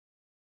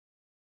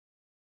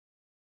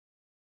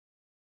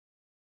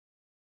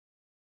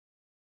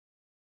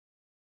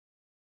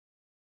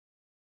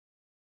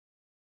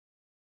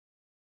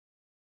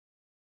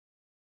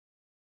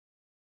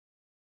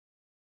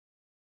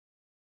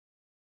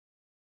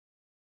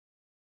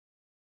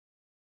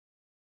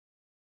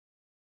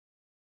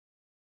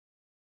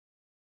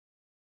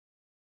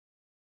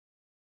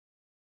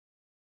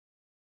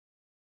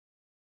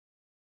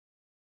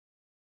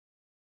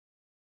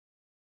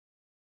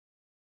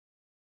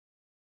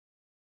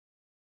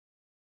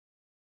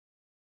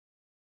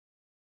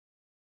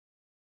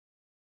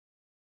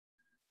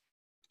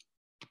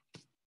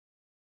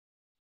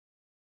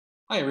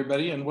Hi,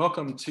 everybody, and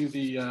welcome to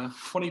the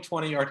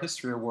 2020 Art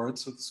History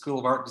Awards with the School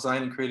of Art,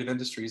 Design, and Creative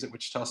Industries at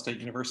Wichita State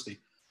University.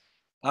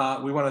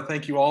 We want to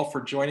thank you all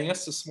for joining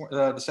us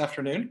this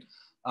afternoon.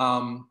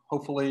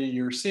 Hopefully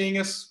you're seeing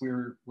us.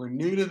 We're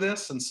new to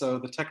this, and so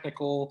the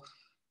technical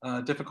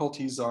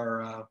difficulties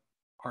are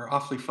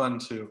awfully fun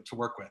to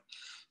work with.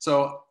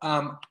 So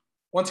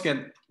once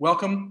again,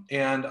 welcome,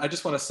 and I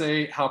just want to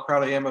say how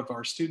proud I am of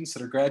our students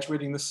that are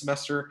graduating this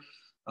semester.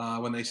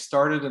 When they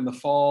started in the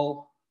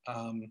fall,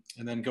 and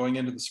then going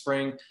into the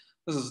spring,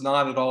 this is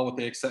not at all what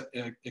they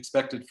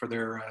expected for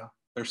their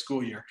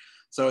school year.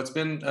 So it's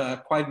been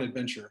quite an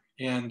adventure.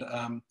 And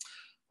I'm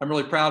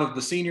really proud of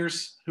the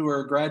seniors who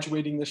are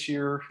graduating this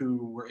year,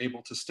 who were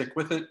able to stick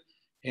with it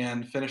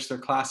and finish their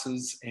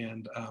classes.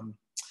 And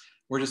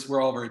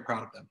we're all very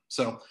proud of them.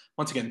 So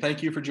once again,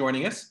 thank you for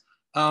joining us.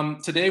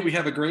 Today we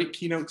have a great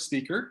keynote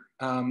speaker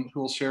who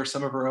will share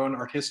some of her own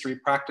art history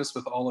practice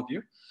with all of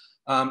you.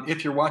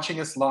 If you're watching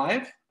us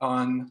live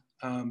on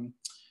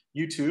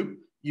YouTube,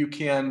 you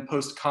can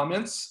post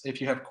comments. If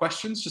you have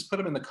questions, just put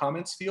them in the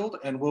comments field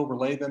and we'll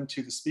relay them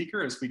to the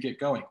speaker as we get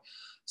going.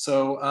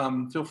 So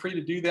feel free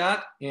to do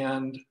that,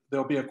 and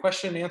there'll be a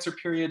question and answer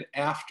period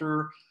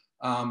after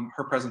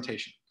her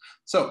presentation.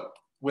 So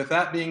with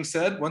that being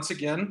said, once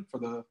again, for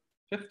the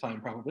 5th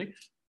time probably,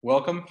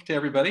 welcome to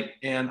everybody.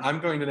 And I'm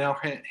going to now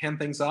hand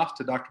things off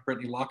to Dr.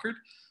 Brittany Lockard,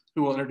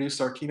 who will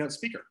introduce our keynote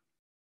speaker.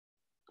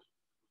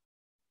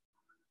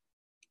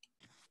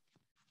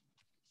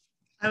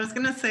 I was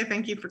going to say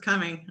thank you for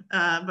coming,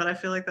 but I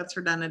feel like that's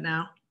redundant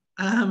now.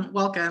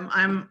 Welcome.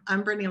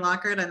 I'm Brittany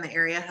Lockard. I'm the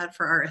area head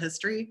for art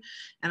history,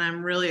 and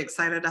I'm really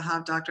excited to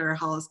have Dr.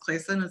 Hollis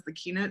Clayson as the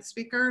keynote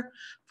speaker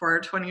for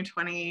our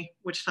 2020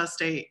 Wichita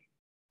State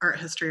Art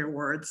History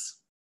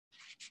Awards.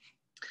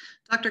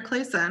 Dr.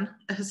 Clayson,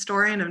 a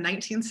historian of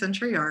 19th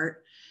century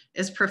art,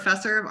 is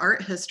professor of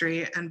art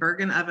history and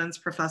Bergen Evans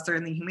Professor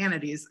in the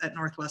Humanities at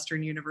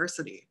Northwestern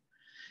University.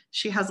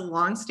 She has a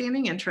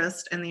long-standing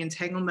interest in the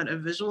entanglement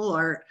of visual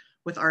art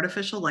with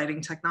artificial lighting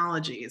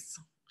technologies.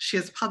 She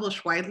has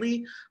published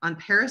widely on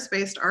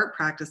Paris-based art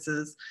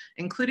practices,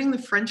 including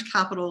the French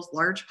capital's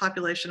large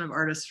population of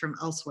artists from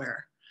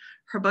elsewhere.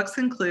 Her books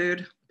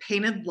include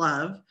Painted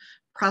Love,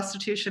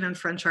 Prostitution and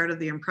French Art of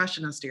the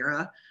Impressionist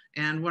Era,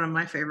 and one of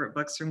my favorite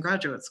books from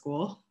graduate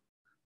school,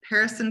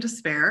 Paris in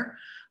Despair,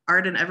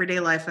 Art and Everyday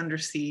Life Under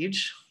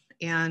Siege,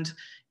 and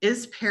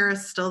Is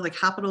Paris Still the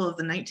Capital of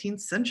the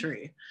 19th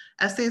Century?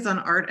 Essays on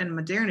Art and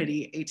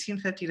Modernity,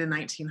 1850 to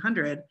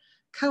 1900,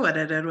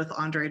 co-edited with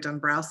Andre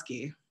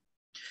Dombrowski.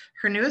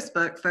 Her newest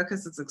book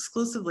focuses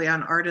exclusively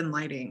on art and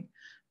lighting,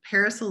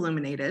 Paris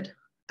Illuminated,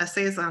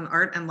 Essays on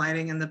Art and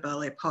Lighting in the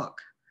Belle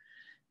Epoque.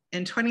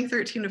 In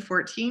 2013 to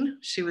 14,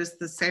 she was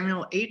the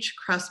Samuel H.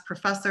 Kress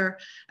Professor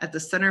at the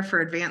Center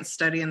for Advanced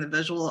Study in the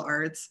Visual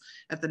Arts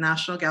at the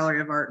National Gallery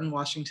of Art in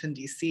Washington,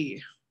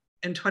 D.C.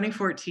 In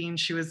 2014,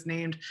 she was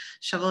named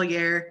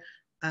Chevalier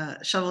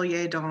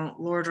dans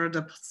l'Ordre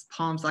des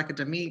Palmes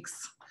Académiques.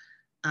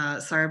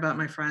 Sorry about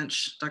my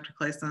French, Dr.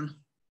 Clayson.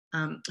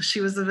 She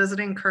was a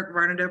visiting Kirk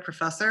Varnado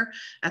Professor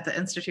at the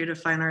Institute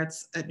of Fine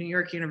Arts at New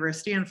York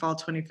University in fall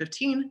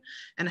 2015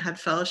 and had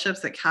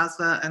fellowships at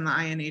CASVA and the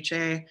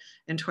A.H.A.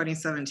 in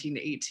 2017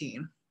 to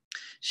 18.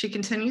 She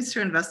continues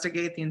to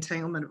investigate the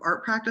entanglement of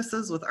art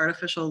practices with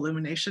artificial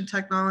illumination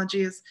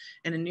technologies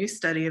in a new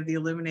study of the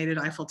illuminated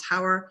Eiffel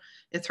Tower,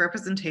 its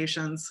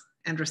representations,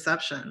 and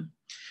reception.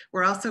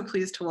 We're also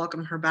pleased to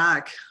welcome her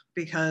back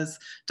because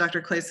Dr.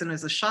 Clayson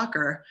is a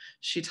shocker.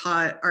 She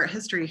taught art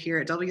history here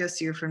at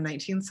WSU from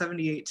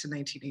 1978 to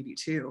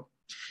 1982.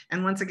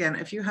 And once again,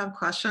 if you have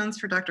questions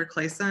for Dr.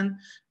 Clayson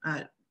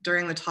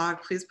during the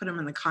talk, please put them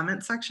in the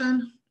comment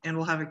section and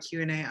we'll have a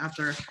Q&A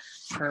after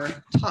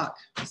her talk.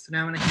 So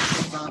now I'm going to hand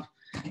things off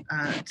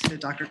to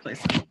Dr.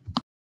 Clayson.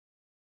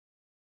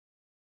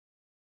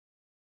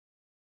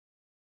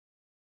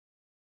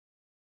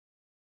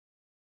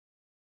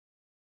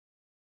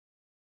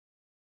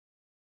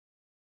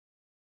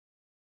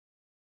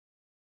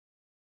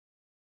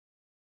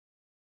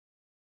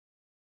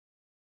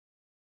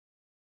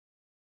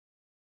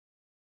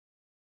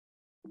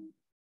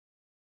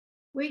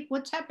 Wait,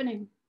 what's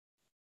happening?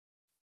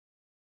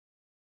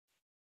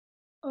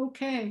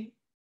 Okay.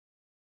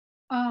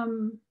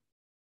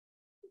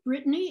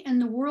 Brittany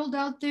and the world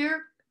out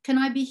there, can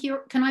I be here?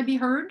 Can I be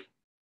heard?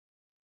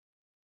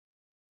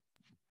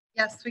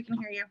 Yes, we can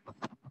hear you.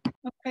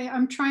 Okay,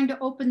 I'm trying to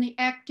open the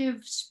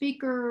active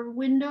speaker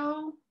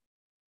window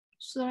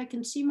so that I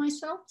can see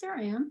myself. There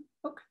I am.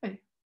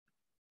 Okay.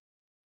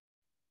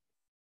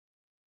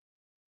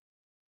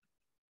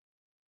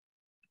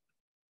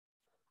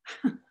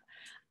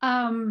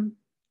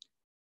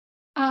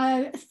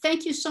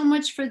 Thank you so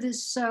much for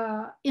this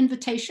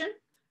invitation.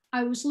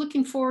 I was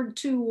looking forward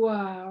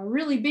to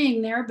really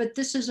being there, but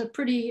this is a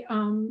pretty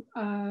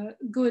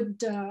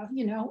good,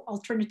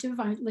 alternative.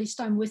 At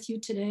least I'm with you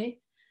today.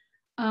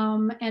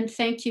 And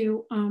thank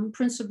you,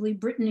 principally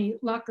Brittany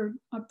Lockard,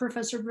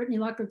 Professor Brittany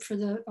Lockard, for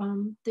the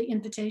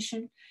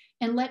invitation.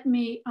 And let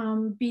me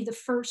be the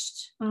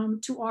first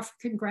to offer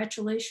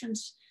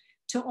congratulations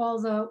to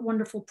all the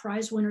wonderful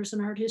prize winners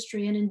in art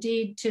history, and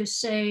indeed to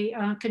say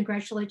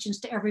congratulations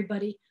to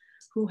everybody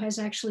who has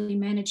actually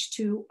managed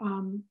to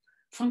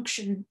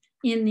function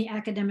in the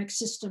academic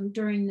system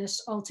during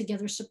this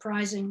altogether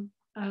surprising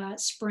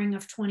spring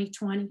of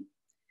 2020.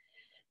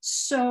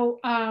 So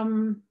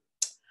I'm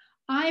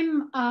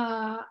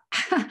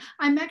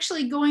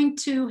actually going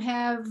to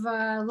have,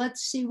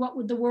 let's see, what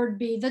would the word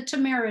be? The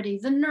temerity,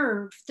 the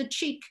nerve, the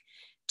cheek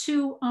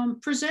to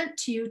present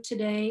to you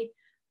today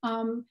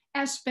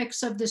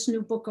aspects of this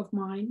new book of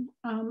mine.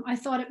 I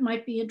thought it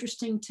might be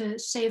interesting to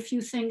say a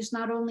few things,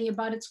 not only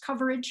about its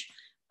coverage,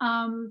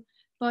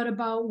 but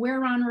about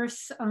where on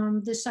earth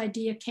this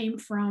idea came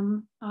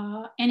from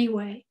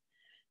anyway.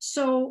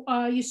 So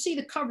you see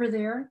the cover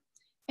there,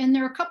 and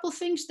there are a couple of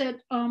things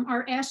that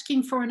are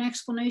asking for an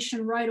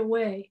explanation right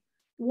away.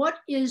 What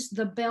is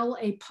the Belle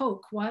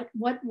Époque?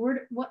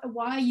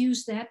 Why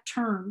use that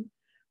term?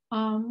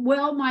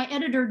 Well, my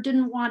editor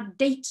didn't want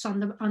dates on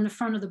the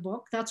front of the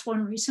book. That's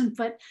one reason.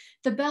 But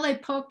the Belle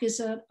Époque is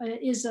a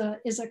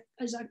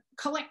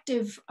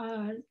collective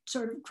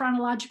sort of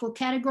chronological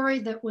category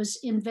that was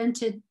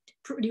invented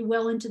pretty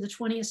well into the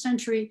 20th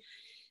century,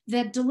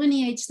 that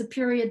delineates the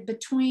period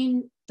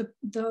between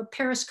the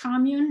Paris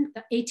Commune,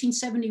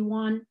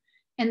 1871,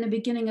 and the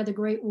beginning of the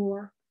Great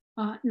War,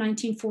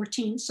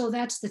 1914. So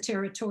that's the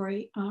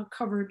territory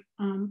covered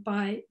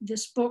by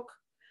this book.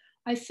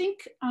 I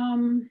think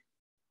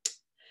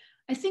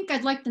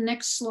I'd like the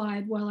next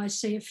slide while I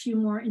say a few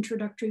more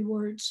introductory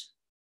words.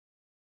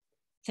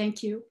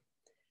 Thank you.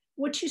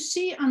 What you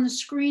see on the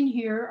screen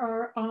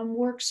here are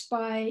works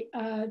by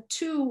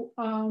two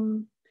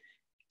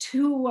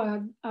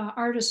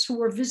artists who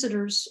were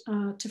visitors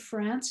to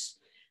France.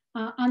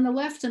 On the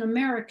left, an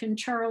American,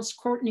 Charles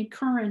Courtney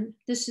Curran.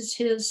 This is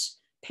his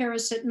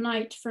Paris at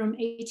Night from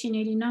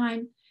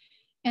 1889.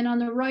 And on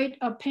the right,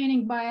 a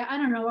painting by, I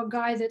don't know, a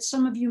guy that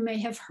some of you may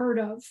have heard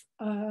of,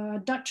 a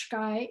Dutch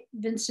guy,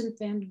 Vincent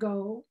van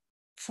Gogh,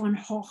 van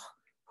Gogh,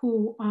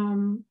 who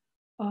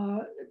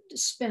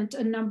spent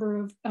a number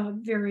of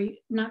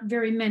not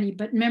very many,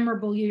 but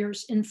memorable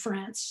years in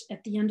France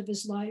at the end of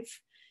his life.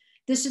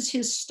 This is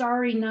his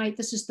Starry Night.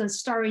 This is the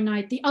Starry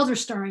Night, the other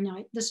Starry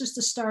Night. This is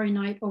the Starry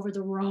Night over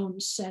the Rhone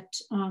set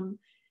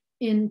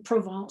in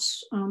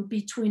Provence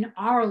between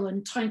Arles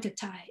and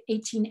Trinquetail,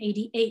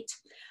 1888.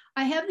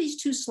 I have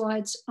these two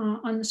slides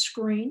on the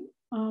screen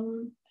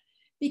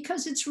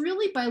because it's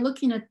really by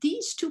looking at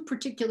these two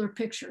particular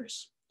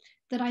pictures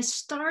that I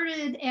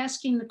started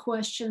asking the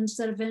questions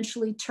that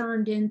eventually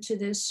turned into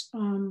this,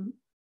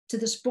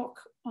 book.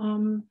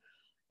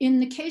 In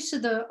the case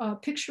of the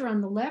picture on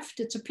the left,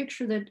 it's a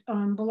picture that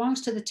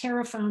belongs to the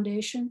Terra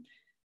Foundation.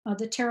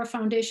 The Terra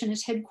Foundation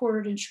is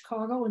headquartered in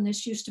Chicago, and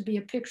this used to be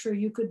a picture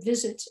you could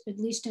visit, at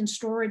least in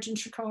storage in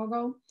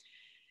Chicago.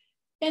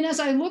 And as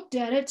I looked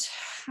at it,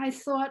 I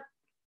thought,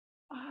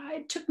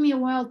 it took me a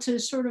while to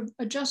sort of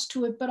adjust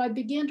to it, but I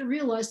began to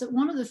realize that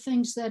one of the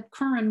things that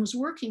Curran was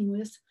working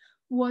with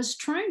was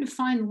trying to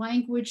find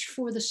language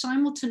for the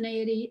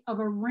simultaneity of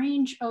a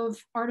range of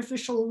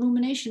artificial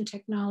illumination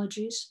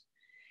technologies.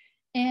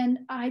 And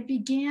I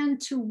began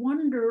to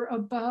wonder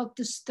about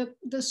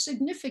the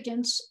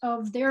significance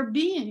of there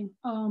being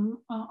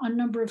a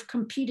number of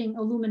competing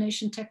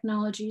illumination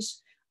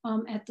technologies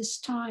at this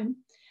time.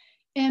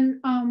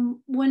 And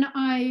when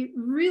I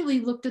really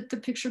looked at the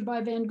picture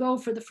by Van Gogh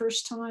for the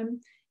first time,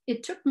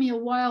 it took me a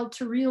while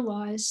to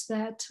realize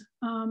that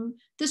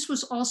this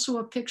was also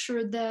a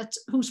picture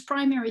whose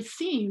primary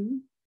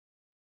theme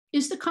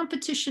is the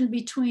competition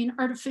between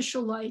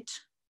artificial light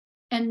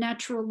and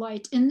natural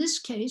light. In this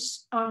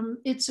case,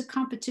 it's a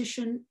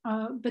competition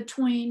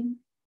between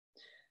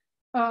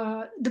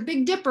the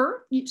Big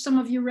Dipper. Some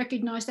of you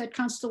recognize that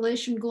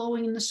constellation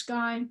glowing in the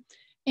sky,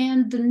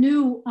 and the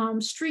new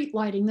street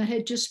lighting that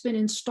had just been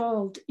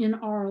installed in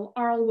Arles.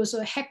 Arles was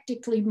a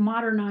hectically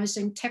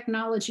modernizing,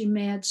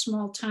 technology-mad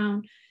small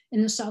town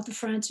in the south of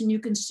France, and you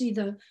can see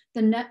the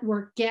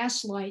network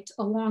gas light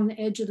along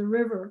the edge of the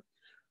river.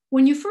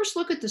 When you first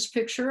look at this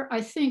picture,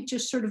 I think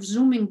just sort of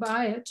zooming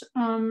by it,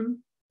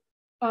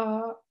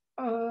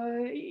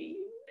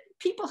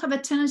 people have a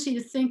tendency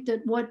to think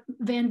that what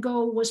Van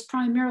Gogh was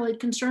primarily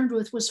concerned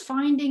with was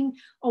finding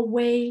a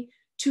way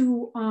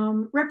to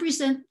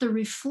represent the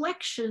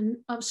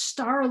reflection of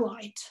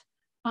starlight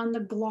on the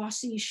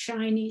glossy,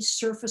 shiny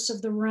surface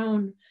of the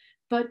Rhone.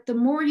 But the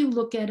more you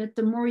look at it,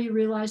 the more you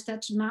realize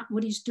that's not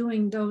what he's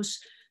doing. Those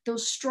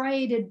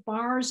striated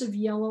bars of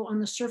yellow on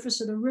the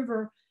surface of the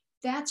river,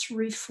 that's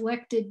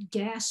reflected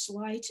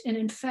gaslight. And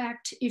in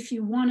fact, if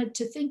you wanted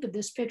to think of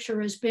this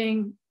picture as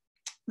being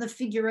the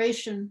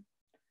figuration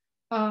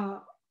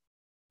of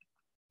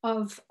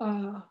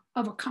a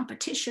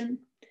competition,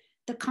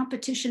 the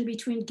competition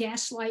between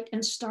gaslight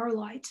and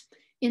starlight.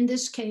 In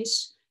this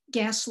case,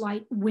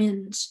 gaslight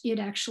wins. It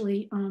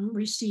actually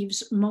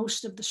receives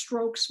most of the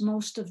strokes,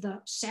 most of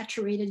the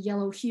saturated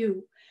yellow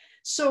hue.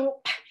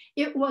 So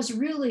it was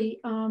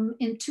really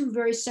in two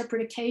very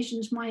separate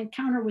occasions, my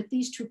encounter with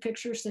these two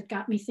pictures that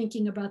got me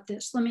thinking about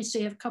this. Let me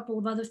say a couple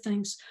of other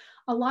things.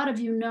 A lot of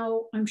you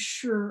know, I'm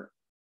sure,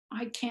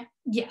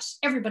 yes,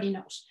 everybody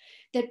knows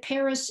that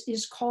Paris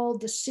is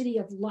called the city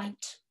of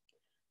light.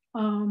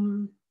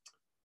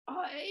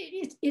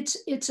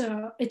 It's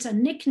a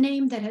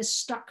nickname that has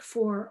stuck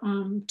for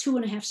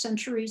 2.5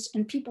 centuries,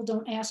 and people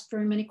don't ask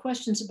very many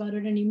questions about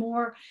it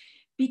anymore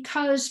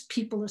because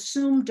people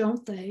assume,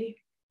 don't they,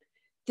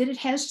 that it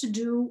has to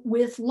do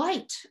with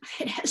light.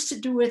 It has to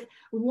do with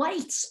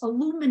lights,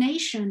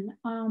 illumination.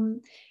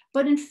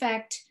 But in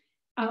fact,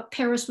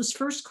 Paris was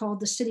first called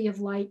the City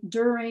of Light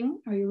during,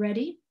 are you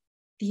ready?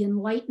 The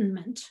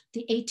Enlightenment,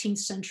 the 18th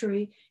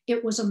century.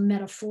 It was a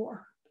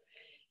metaphor.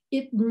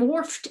 It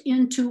morphed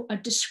into a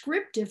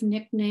descriptive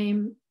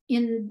nickname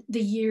in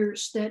the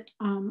years that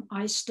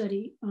I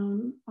study,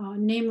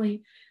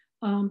 namely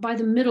by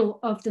the middle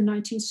of the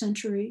 19th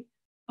century,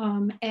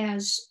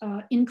 as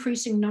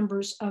increasing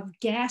numbers of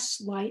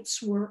gas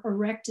lights were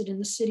erected in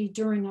the city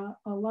during a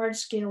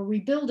large-scale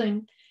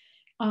rebuilding.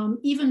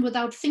 Even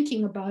without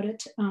thinking about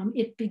it,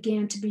 it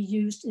began to be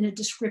used in a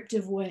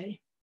descriptive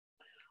way.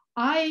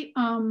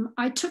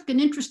 I took an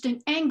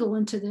interesting angle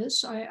into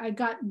this. I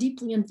got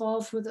deeply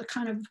involved with a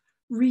kind of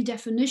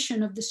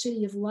redefinition of the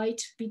City of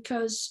Light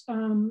because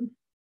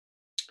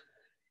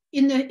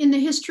in the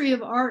history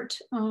of art,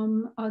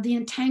 the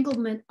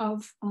entanglement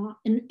of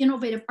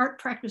innovative art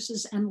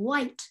practices and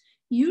light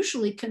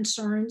usually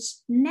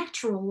concerns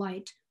natural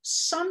light,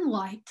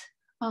 sunlight.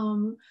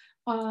 And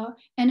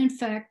in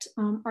fact,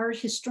 art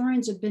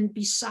historians have been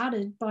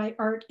besotted by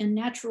art and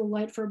natural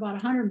light for about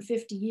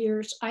 150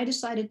 years. I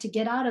decided to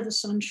get out of the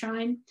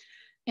sunshine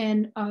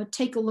and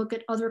take a look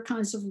at other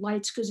kinds of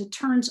lights, because it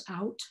turns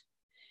out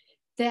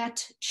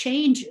that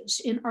changes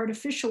in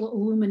artificial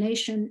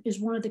illumination is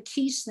one of the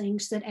key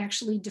things that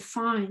actually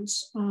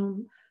defines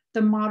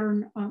the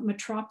modern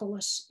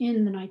metropolis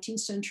in the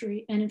 19th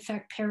century. And in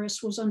fact,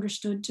 Paris was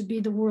understood to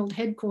be the world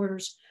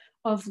headquarters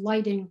of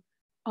lighting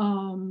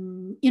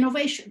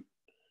innovation.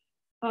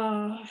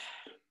 The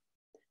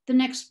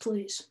next,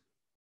 please.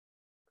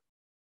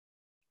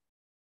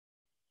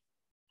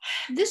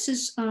 This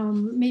is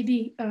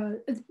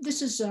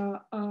this is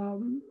a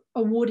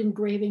wood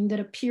engraving that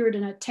appeared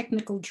in a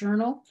technical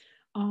journal.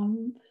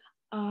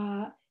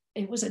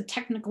 It was a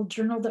technical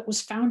journal that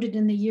was founded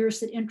in the years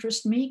that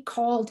interest me,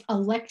 called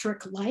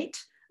Electric Light,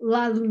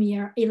 La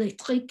Lumière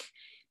Électrique,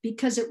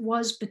 because it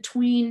was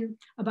between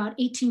about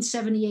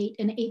 1878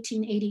 and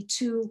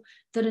 1882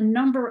 that a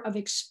number of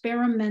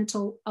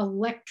experimental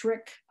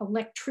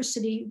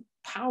electricity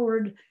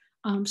powered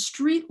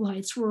street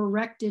lights were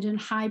erected in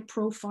high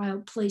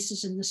profile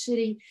places in the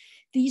city.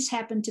 These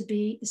happen to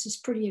be, this is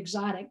pretty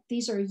exotic,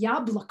 these are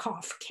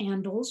Yablokov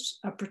candles,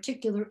 a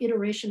particular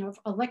iteration of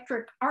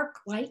electric arc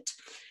light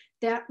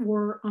that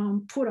were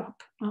put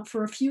up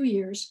for a few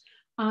years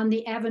on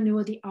the Avenue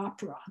of the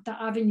Opera,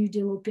 the Avenue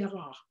de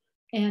l'Opéra.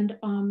 And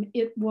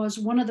it was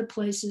one of the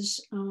places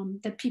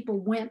that people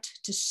went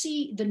to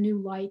see the new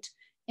light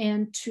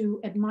and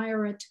to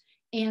admire it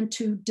and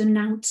to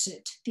denounce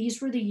it.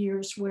 These were the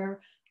years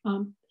where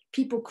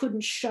people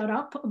couldn't shut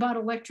up about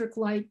electric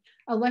light.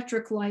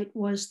 Electric light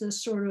was the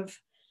sort of,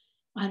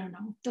 I don't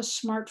know, the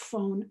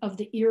smartphone of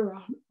the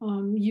era.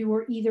 You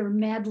were either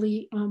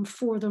madly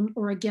for them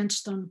or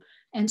against them.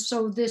 And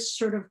so this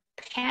sort of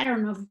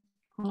pattern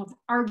of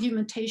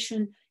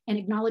argumentation and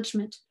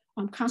acknowledgement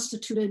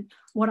constituted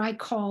what I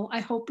call, I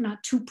hope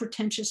not too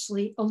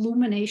pretentiously,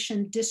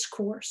 illumination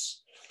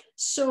discourse.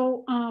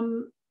 So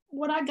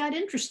what I got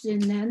interested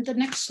in then, the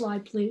next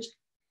slide, please,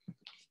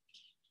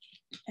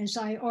 as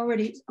I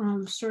already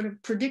sort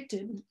of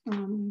predicted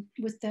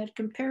with that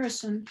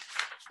comparison,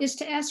 is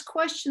to ask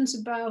questions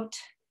about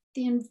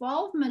the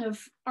involvement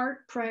of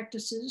art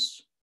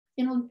practices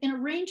in a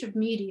range of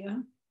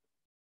media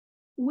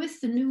with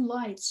the new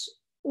lights,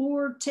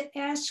 or to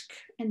ask,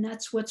 and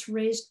that's what's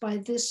raised by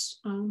this,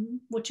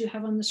 what you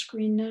have on the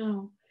screen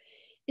now,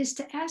 is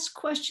to ask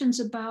questions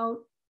about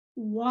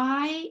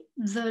why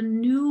the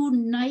new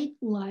night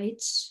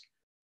lights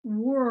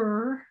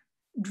were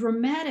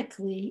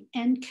dramatically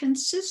and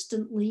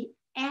consistently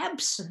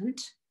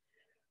absent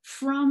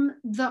from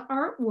the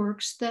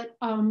artworks that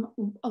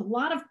a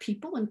lot of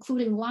people,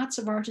 including lots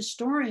of art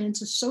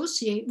historians,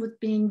 associate with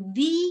being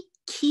the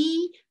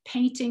key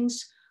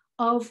paintings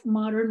of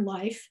modern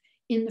life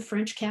in the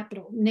French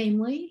capital.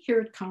 Namely,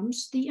 here it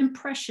comes, the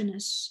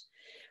Impressionists.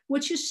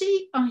 What you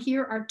see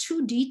here are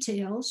two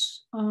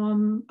details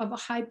of a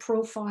high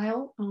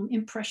profile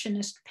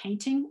Impressionist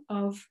painting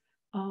of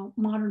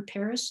modern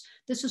Paris.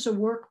 This is a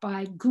work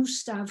by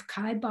Gustave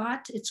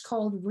Caillebotte. It's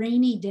called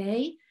Rainy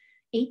Day,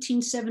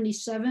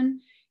 1877.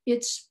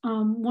 It's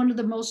one of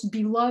the most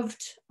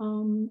beloved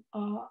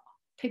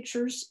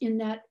pictures in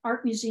that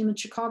art museum in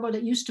Chicago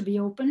that used to be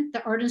open,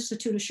 the Art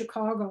Institute of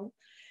Chicago.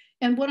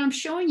 And what I'm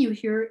showing you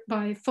here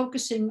by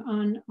focusing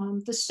on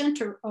the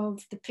center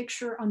of the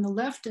picture on the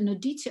left and a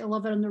detail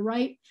of it on the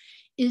right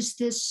is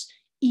this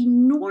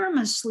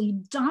enormously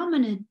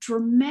dominant,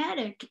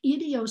 dramatic,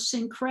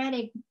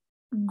 idiosyncratic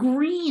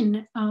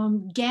green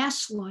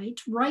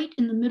gaslight right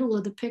in the middle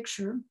of the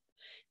picture.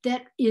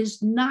 that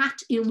is not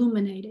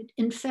illuminated.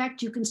 In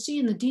fact, you can see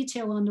in the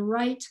detail on the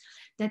right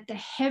that the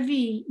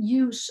heavy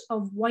use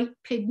of white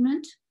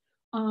pigment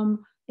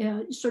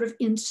sort of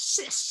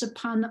insists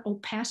upon the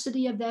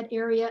opacity of that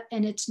area,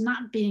 and it's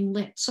not being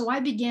lit. So I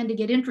began to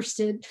get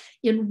interested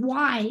in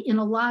why in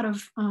a lot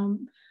of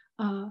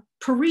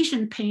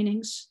Parisian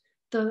paintings,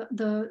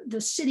 the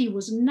city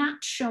was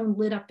not shown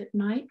lit up at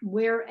night,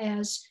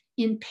 whereas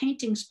in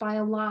paintings by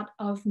a lot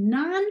of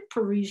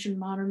non-Parisian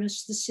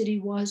modernists, the city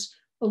was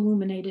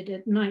illuminated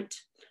at night.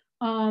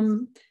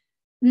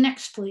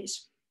 Next,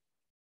 please.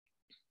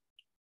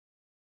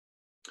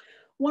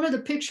 One of the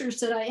pictures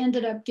that I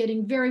ended up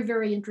getting very,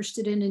 very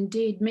interested in,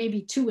 indeed,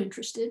 maybe too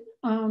interested,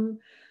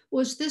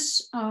 was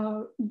this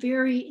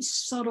very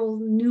subtle,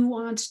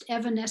 nuanced,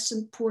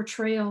 evanescent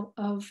portrayal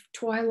of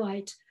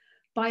twilight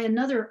by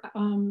another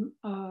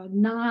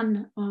non-French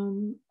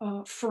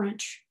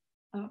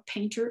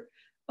painter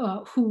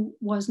who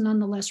was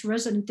nonetheless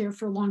resident there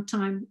for a long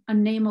time, a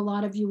name a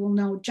lot of you will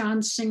know,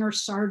 John Singer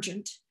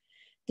Sargent.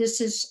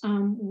 This is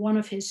one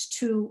of his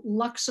two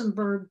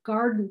Luxembourg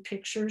garden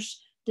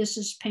pictures. This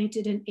is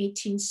painted in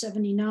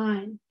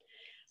 1879.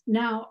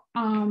 Now,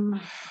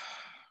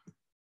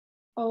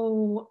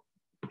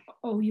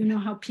 you know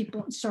how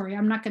people, sorry,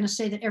 I'm not going to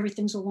say that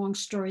everything's a long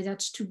story.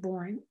 That's too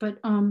boring. But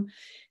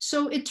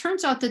so it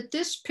turns out that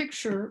this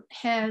picture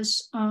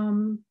has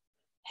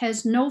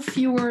no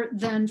fewer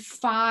than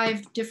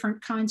 5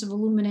 different kinds of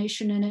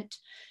illumination in it.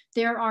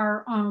 There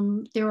are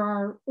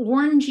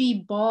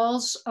orangey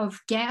balls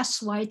of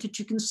gaslight that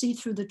you can see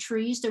through the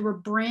trees. There were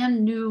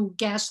brand new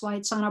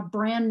gaslights on a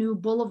brand new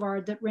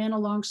boulevard that ran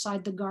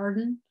alongside the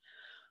garden.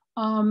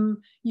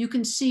 You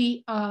can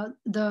see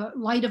the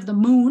light of the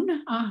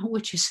moon,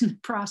 which is in the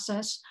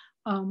process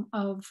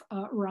of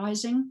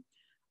rising.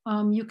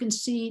 You can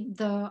see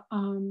the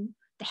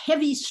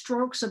heavy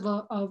strokes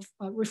of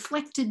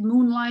reflected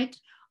moonlight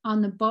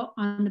on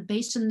the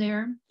basin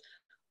there.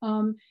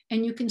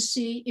 And you can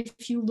see,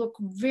 if you look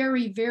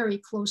very, very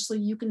closely,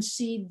 you can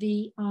see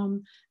the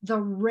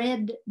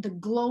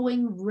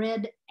glowing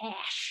red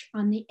ash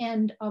on the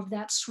end of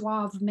that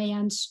suave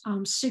man's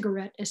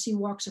cigarette as he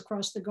walks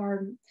across the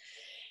garden.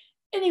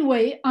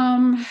 Anyway,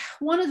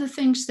 one of the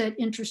things that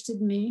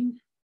interested me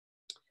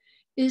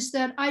is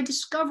that I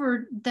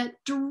discovered that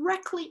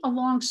directly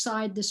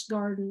alongside this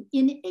garden,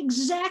 in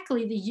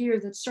exactly the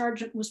year that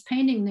Sargent was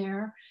painting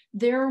there,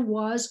 there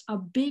was a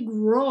big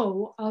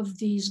row of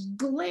these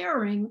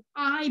glaring,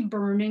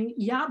 eye-burning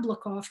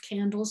Yablokov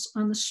candles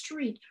on the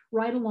street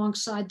right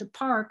alongside the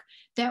park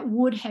that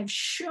would have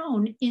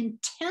shone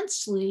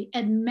intensely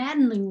and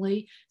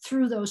maddeningly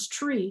through those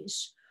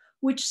trees,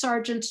 which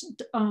Sargent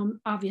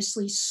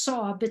obviously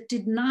saw but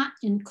did not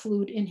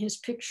include in his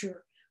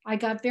picture. I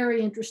got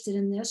very interested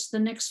in this. The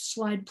next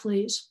slide,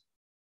 please.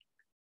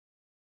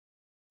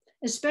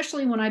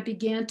 Especially when I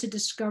began to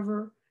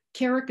discover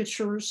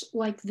caricatures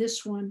like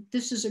this one.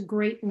 This is a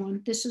great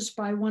one. This is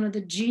by one of the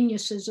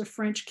geniuses of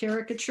French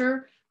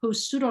caricature,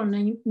 whose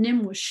pseudonym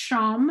was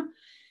Cham.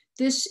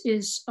 This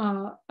is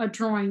a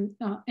drawing,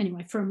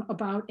 anyway, from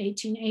about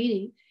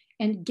 1880.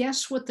 And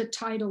guess what the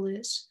title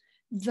is?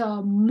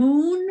 The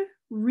Moon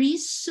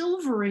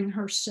Resilvering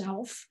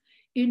Herself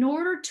in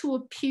order to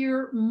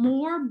appear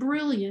more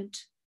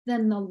brilliant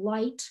than the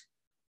light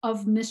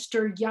of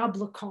Mr.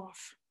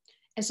 Yablokov.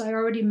 As I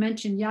already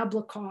mentioned,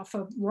 Yablokov,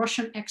 a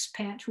Russian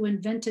expat who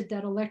invented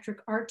that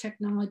electric art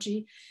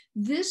technology,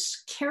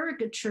 this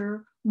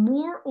caricature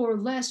more or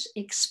less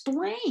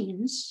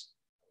explains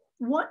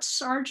what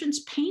Sargent's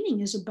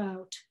painting is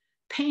about.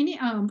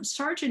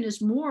 Sargent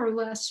is more or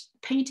less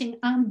painting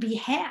on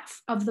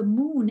behalf of the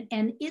moon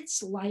and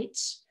its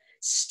lights,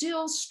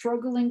 still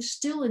struggling,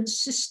 still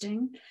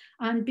insisting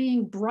on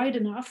being bright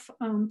enough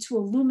to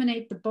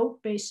illuminate the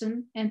boat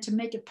basin and to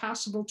make it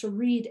possible to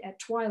read at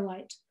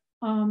twilight.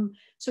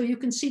 So you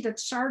can see that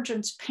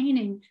Sargent's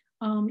painting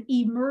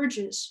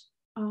emerges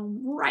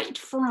right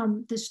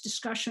from this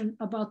discussion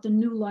about the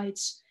new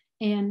lights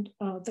and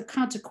the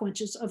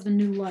consequences of the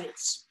new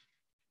lights.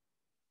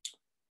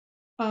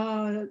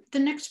 The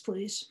next,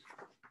 please.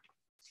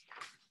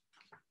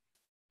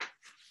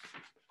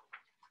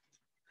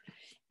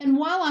 And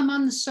while I'm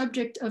on the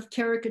subject of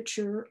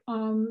caricature,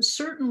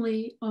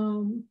 certainly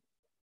one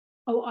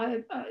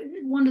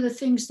of the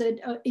things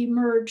that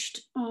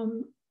emerged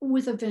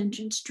with a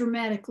vengeance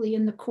dramatically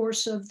in the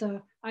course of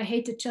I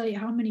hate to tell you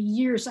how many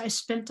years I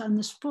spent on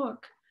this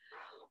book,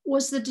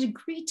 was the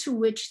degree to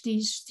which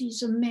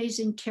these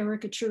amazing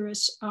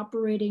caricaturists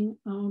operating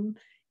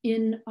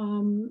in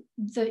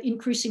the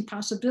increasing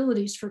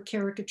possibilities for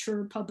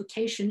caricature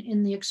publication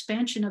in the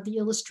expansion of the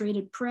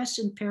illustrated press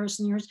in Paris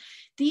and the years,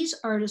 these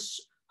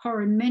artists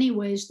are in many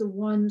ways the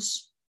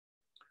ones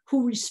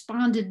who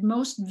responded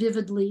most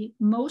vividly,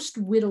 most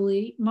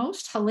wittily,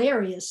 most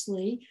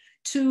hilariously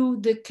to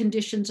the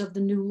conditions of the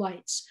new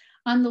lights.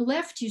 On the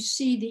left, you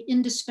see the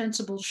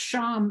indispensable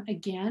Cham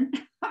again.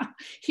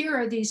 Here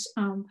are these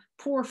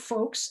poor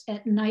folks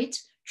at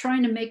night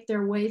trying to make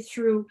their way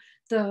through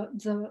the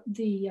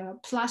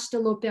Place de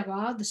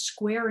l'Opéra, the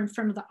square in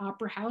front of the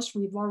Opera House.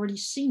 We've already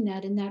seen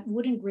that in that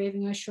wood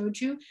engraving I showed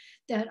you,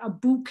 that a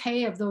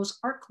bouquet of those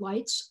arc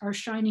lights are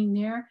shining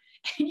there.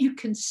 And you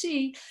can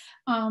see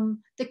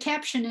the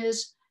caption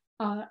is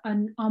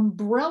an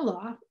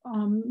umbrella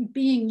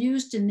being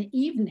used in the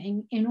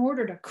evening in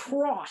order to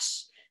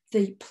cross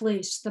the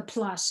Place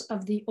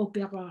of the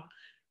Opéra,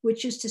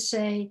 which is to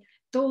say,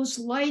 those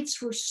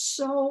lights were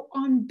so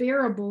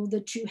unbearable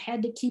that you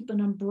had to keep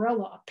an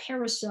umbrella, a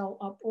parasol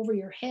up over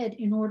your head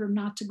in order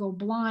not to go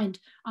blind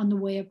on the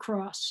way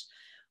across.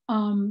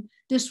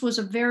 This was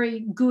a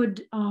very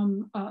good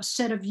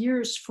set of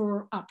years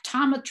for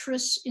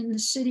optometrists in the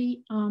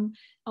city.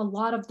 A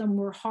lot of them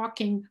were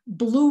hawking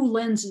blue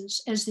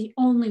lenses as the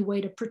only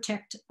way to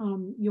protect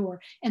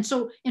and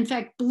so in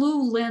fact,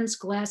 blue lens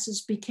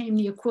glasses became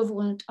the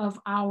equivalent of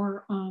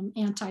our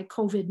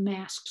anti-COVID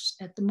masks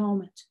at the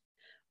moment.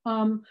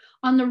 On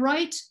the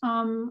right,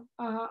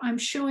 I'm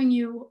showing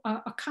you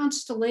a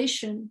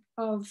constellation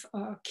of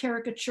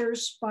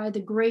caricatures by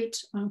the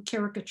great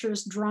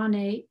caricaturist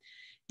Dranet.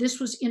 This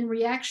was in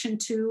reaction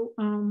to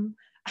one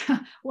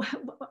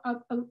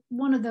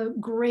of the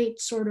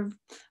great sort of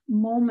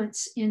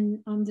moments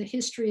in the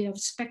history of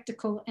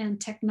spectacle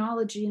and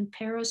technology in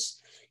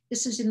Paris.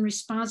 This is in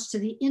response to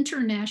the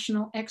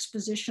International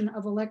Exposition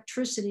of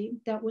Electricity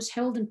that was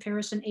held in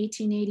Paris in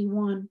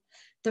 1881,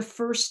 the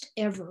first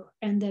ever,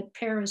 and that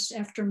Paris,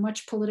 after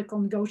much political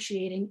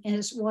negotiating,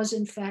 as was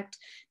in fact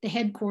the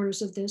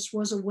headquarters of this,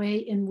 was a way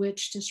in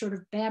which to sort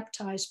of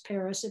baptize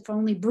Paris, if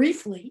only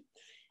briefly,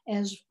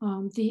 as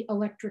the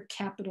electric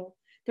capital.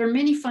 There are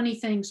many funny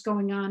things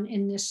going on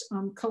in this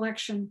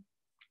collection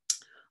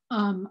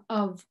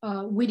of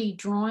witty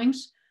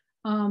drawings.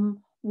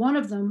 One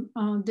of them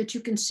that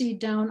you can see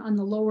down on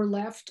the lower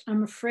left,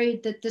 I'm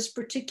afraid that this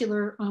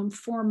particular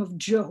form of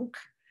joke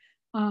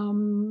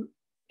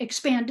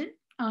expanded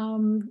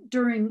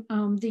during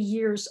the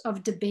years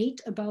of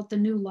debate about the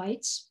new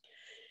lights.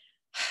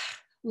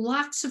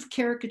 Lots of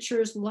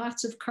caricatures,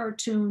 lots of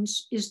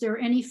cartoons. Is there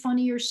any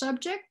funnier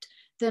subject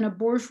than a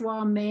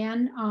bourgeois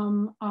man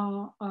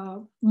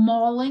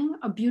mauling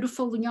a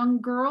beautiful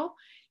young girl?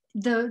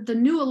 The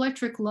new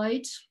electric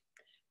light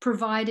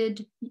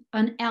provided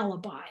an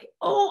alibi.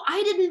 Oh,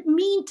 I didn't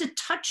mean to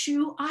touch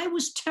you. I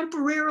was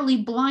temporarily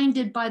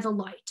blinded by the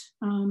light.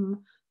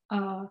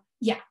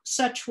 Yeah,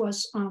 such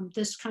was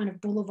this kind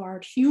of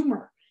boulevard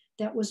humor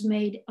that was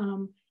made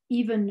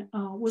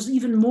was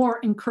even more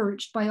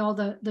encouraged by all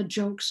the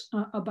jokes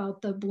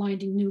about the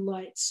blinding new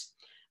lights.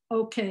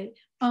 Okay,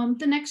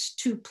 the next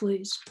two,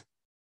 please.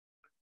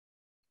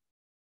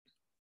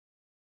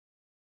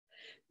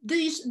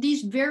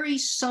 These very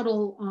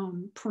subtle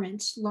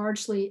prints,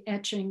 largely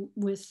etching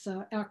with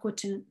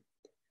aquatint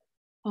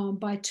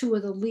by two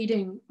of the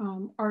leading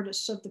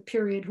artists of the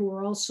period, who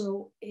are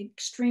also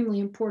extremely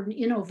important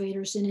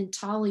innovators in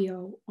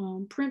intaglio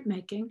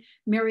printmaking,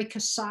 Mary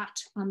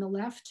Cassatt on the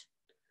left,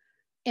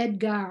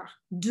 Edgar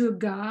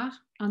Degas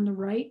on the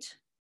right.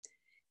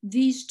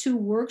 These two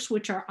works,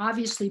 which are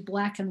obviously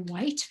black and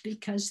white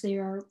because they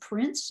are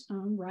prints,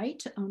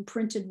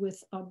 printed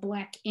with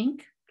black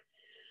ink.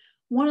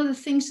 One of the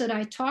things that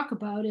I talk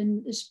about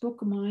in this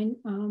book of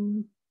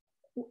mine,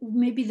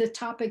 maybe the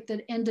topic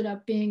that ended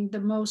up being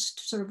the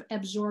most sort of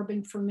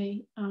absorbing for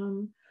me,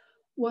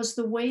 was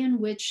the way in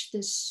which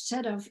this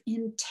set of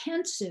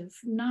intensive,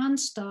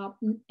 nonstop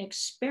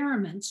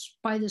experiments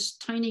by this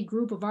tiny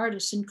group of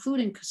artists,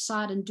 including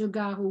Cassatt and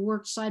Degas, who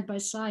worked side by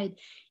side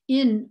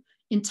in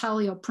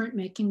intaglio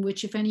printmaking,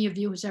 which, if any of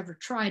you has ever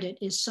tried it,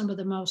 is some of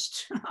the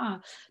most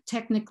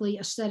technically,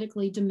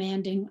 aesthetically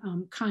demanding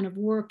kind of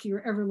work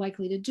you're ever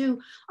likely to do.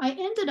 I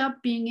ended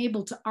up being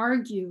able to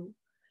argue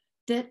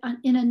that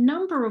in a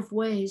number of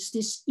ways,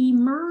 this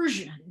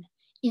immersion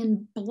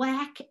in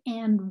black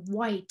and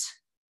white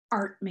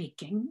art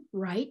making,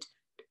 right?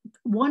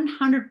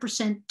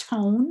 100%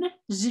 tone,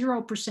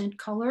 0%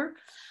 color.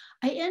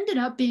 I ended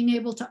up being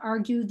able to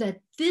argue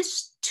that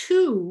this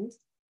too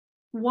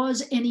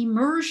was an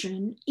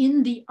immersion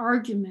in the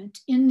argument,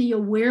 in the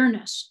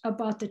awareness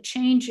about the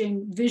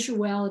changing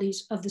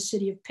visualities of the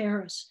city of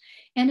Paris.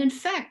 And in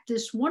fact,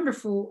 this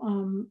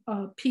wonderful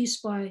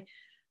piece by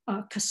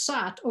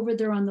Cassatt over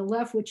there on the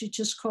left, which is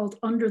just called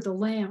Under the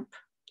Lamp,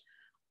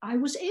 I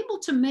was able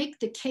to make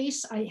the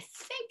case, I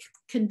think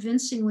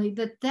convincingly,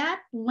 that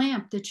that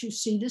lamp that you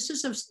see, this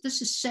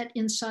is set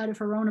inside of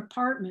her own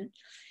apartment.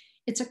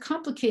 It's a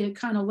complicated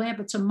kind of lamp.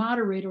 It's a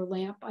moderator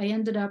lamp. I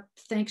ended up,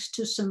 thanks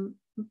to some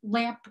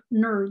lamp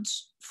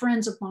nerds,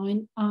 friends of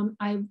mine,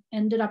 I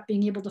ended up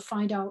being able to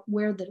find out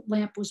where the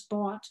lamp was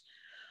bought.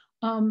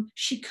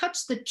 She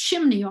cuts the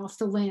chimney off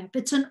the lamp.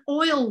 It's an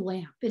oil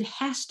lamp. It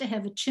has to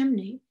have a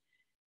chimney.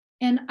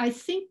 And I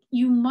think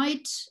you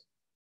might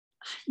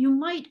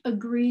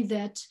agree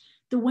that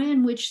the way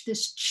in which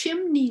this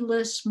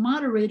chimneyless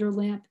moderator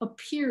lamp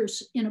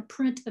appears in a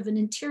print of an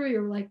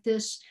interior like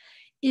this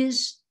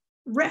is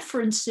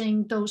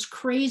referencing those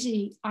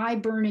crazy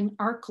eye-burning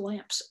arc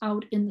lamps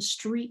out in the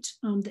street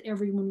that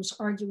everyone was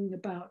arguing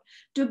about.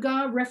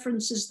 Degas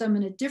references them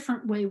in a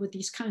different way with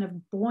these kind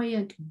of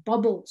buoyant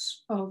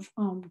bubbles of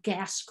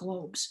gas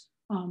globes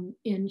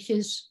in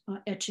his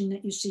etching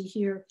that you see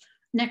here.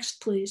 Next,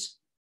 please.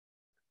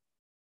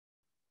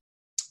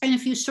 And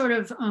if you sort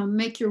of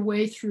make your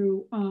way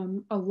through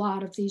a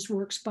lot of these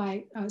works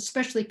by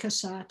especially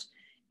Cassatt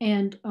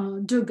and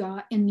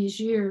Degas in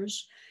these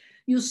years,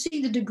 you'll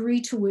see the degree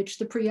to which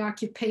the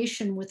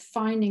preoccupation with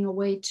finding a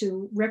way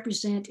to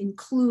represent,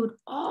 include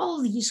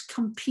all these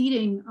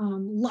competing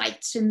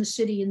lights in the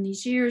city in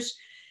these years.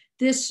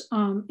 This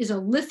is a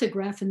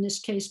lithograph in this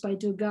case by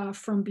Degas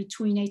from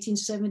between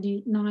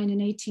 1879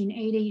 and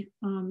 1880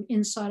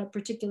 inside a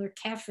particular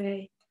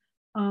cafe.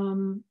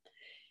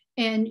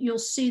 And you'll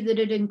see that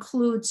it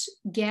includes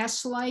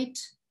gaslight,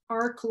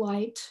 arc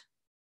light,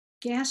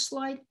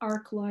 gaslight,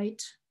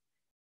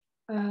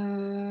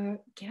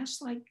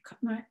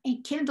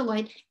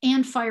 candlelight,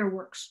 and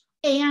fireworks,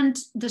 and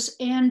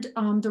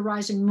the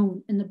rising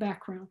moon in the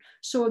background.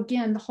 So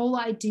again, the whole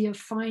idea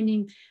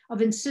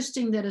of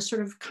insisting that a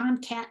sort of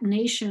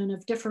concatenation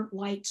of different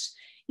lights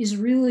is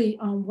really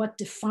what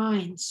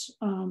defines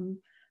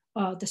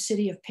the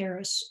city of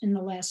Paris in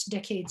the last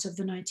decades of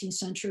the 19th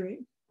century.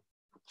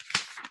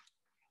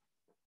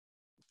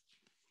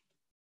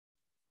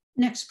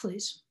 Next,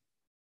 please.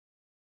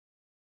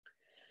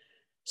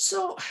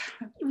 So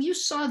you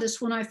saw this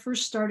when I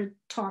first started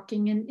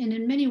talking, and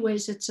in many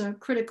ways, it's a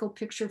critical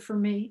picture for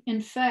me.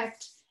 In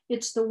fact,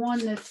 it's the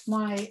one that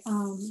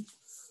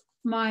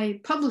my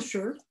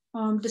publisher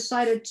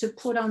decided to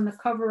put on the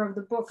cover of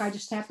the book. I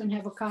just happen to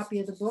have a copy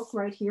of the book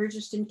right here,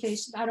 just in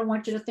case. I don't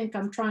want you to think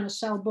I'm trying to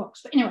sell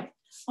books. But anyway,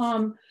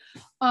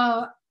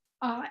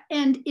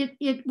 and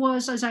it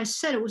was, as I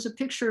said, it was a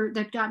picture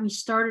that got me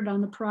started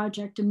on the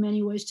project in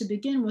many ways to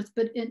begin with,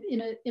 but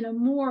in a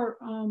more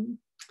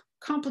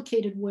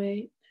complicated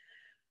way.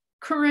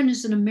 Curran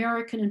is an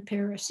American in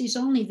Paris. He's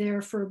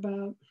there for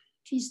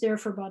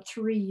about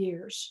 3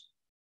 years.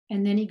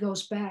 And then he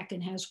goes back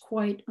and has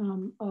quite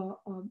a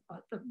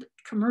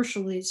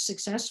commercially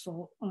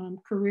successful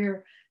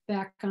career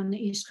back on the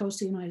East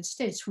Coast of the United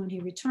States when he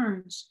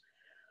returns.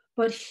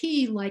 But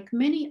he, like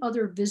many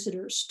other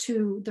visitors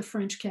to the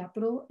French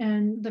capital,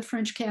 and the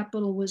French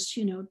capital was,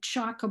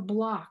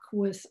 chock-a-block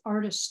with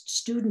artists,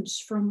 students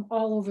from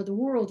all over the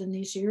world in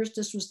these years.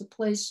 This was the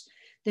place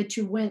that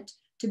you went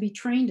to be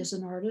trained as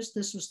an artist.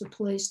 This was the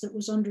place that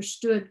was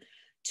understood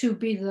to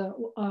be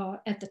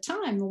at the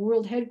time, the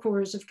world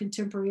headquarters of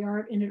contemporary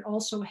art. And it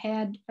also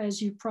had,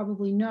 as you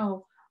probably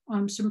know,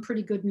 some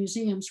pretty good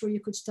museums where you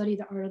could study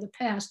the art of the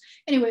past.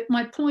 Anyway,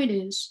 my point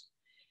is,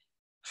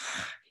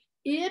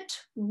 it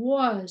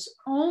was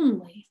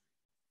only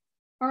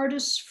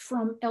artists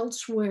from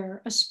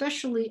elsewhere,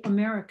 especially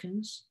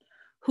Americans,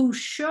 who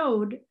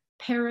showed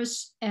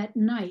Paris at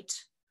night,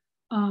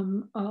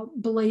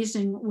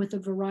 blazing with a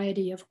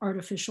variety of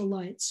artificial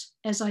lights.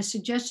 As I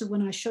suggested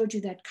when I showed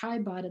you that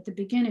Caillebotte at the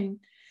beginning,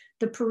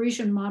 the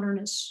Parisian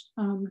modernists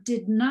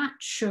did not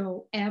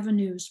show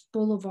avenues,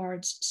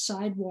 boulevards,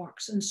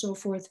 sidewalks, and so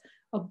forth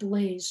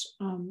ablaze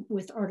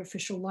with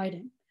artificial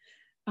lighting.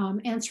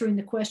 Answering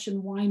the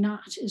question why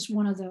not is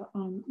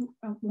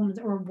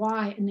or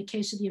why in the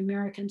case of the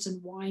Americans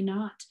and why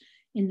not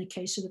in the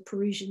case of the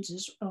Parisians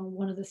is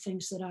one of the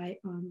things that I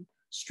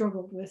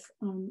struggled with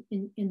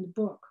in the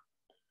book.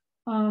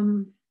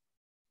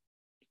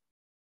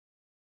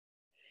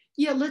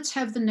 Yeah, let's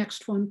have the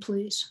next one,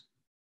 please.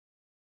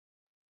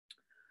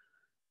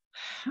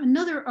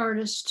 Another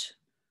artist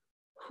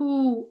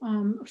who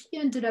he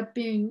ended up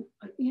being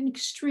he's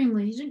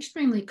an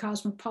extremely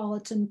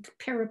cosmopolitan,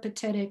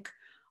 peripatetic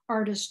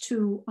artist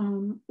who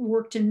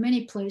worked in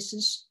many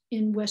places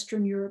in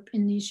Western Europe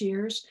in these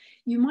years.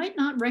 You might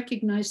not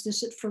recognize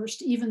this at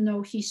first, even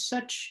though his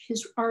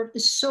art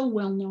is so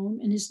well known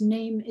and his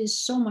name is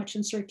so much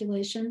in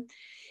circulation.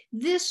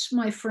 This,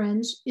 my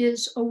friends,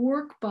 is a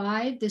work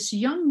by this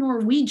young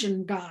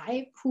Norwegian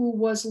guy who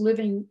was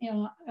living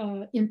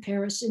in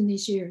Paris in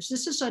these years.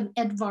 This is an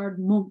Edvard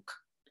Munch.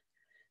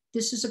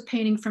 This is a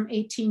painting from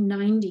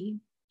 1890.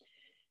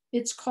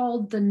 It's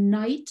called The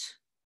Night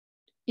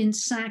in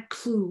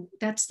Saint-Cloud.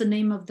 That's the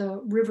name of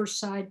the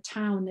riverside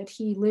town that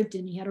he lived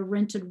in. He had a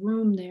rented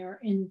room there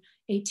in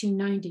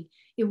 1890.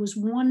 It was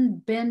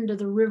one bend of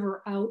the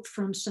river out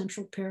from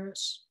central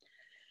Paris.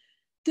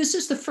 This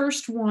is the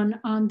first one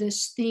on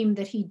this theme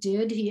that he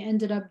did. He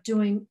ended up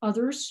doing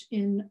others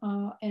and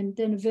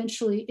then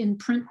eventually in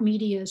print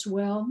media as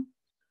well.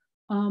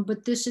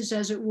 But this is,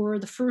 as it were,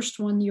 the first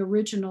one, the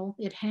original.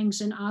 It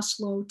hangs in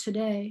Oslo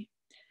today.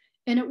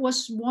 And it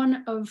was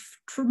one of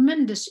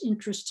tremendous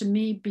interest to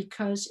me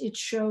because it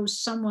shows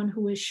someone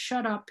who is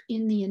shut up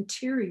in the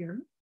interior,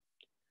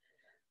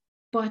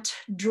 but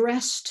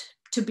dressed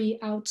to be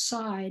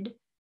outside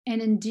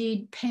and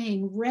indeed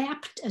paying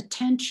rapt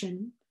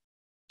attention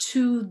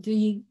to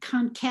the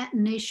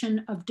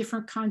concatenation of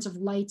different kinds of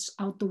lights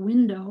out the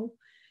window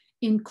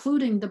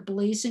including the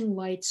blazing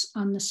lights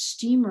on the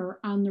steamer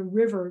on the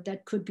river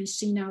that could be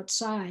seen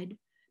outside.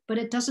 But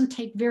it doesn't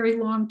take very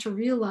long to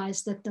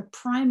realize that the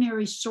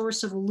primary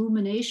source of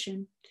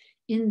illumination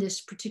in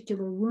this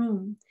particular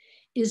room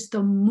is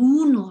the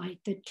moonlight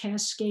that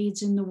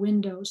cascades in the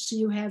windows. So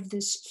you have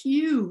this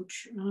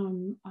huge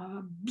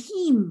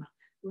beam,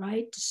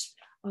 right,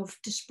 of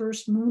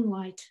dispersed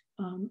moonlight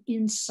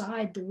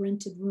inside the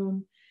rented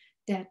room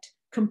that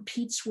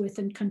competes with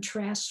and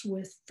contrasts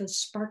with the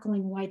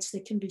sparkling lights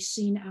that can be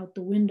seen out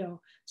the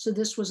window. So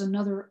this was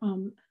another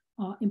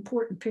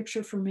important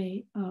picture for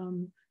me,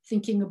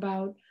 thinking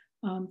about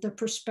the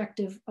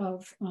perspective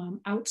of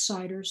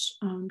outsiders,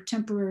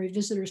 temporary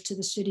visitors to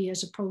the city,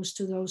 as opposed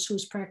to those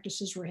whose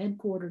practices were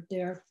headquartered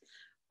there.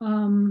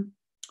 The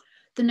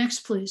next,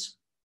 please.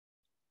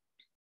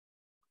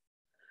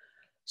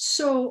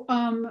 So,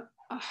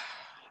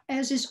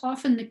 as is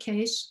often the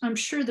case, I'm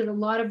sure that a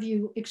lot of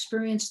you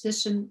experience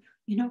this in,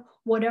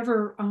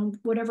 whatever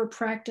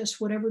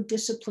practice, whatever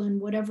discipline,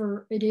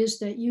 whatever it is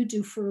that you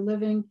do for a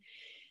living,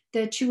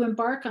 that you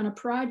embark on a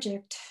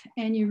project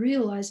and you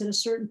realize at a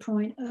certain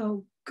point,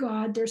 oh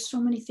God, there's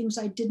so many things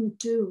I didn't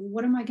do.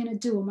 What am I going to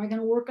do? Am I going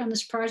to work on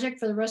this project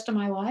for the rest of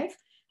my life?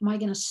 Am I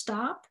going to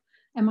stop?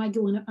 Am I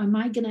going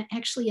to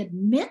actually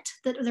admit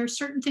that there are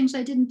certain things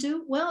I didn't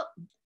do? Well,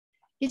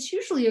 it's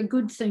usually a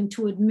good thing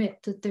to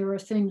admit that there are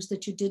things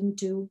that you didn't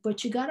do,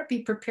 but you got to be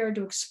prepared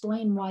to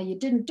explain why you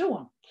didn't do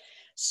them.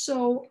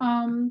 So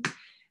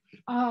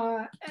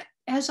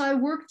as I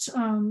worked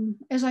on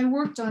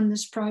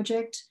this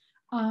project,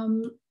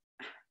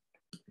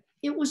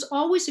 it was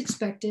always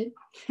expected,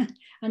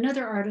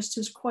 another artist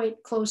who's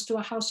quite close to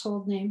a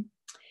household name,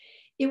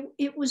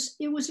 it was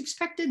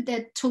expected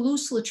that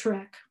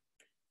Toulouse-Lautrec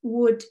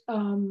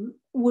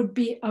would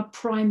be a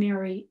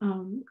primary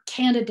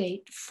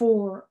candidate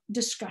for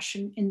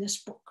discussion in this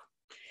book.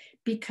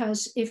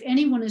 Because if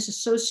anyone is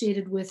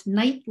associated with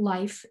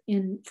nightlife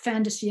in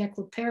fin de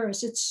siècle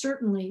Paris, it's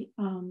certainly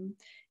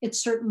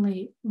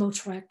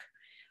Lautrec.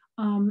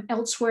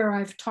 Elsewhere,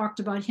 I've talked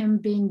about him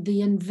being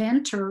the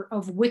inventor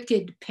of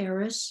wicked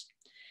Paris.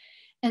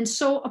 And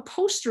so a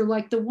poster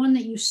like the one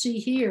that you see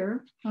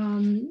here,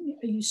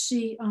 you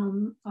see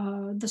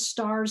the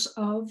stars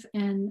of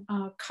and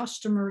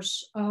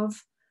customers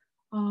of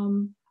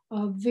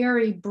a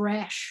very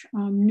brash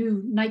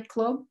new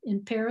nightclub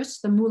in Paris,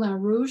 the Moulin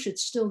Rouge.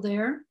 It's still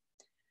there.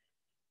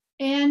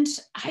 And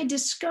I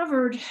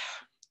discovered,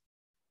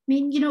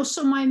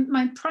 so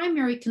my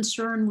primary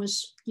concern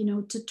was,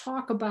 to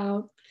talk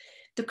about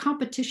the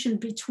competition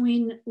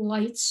between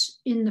lights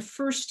in the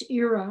first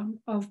era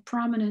of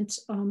prominent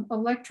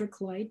electric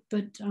light,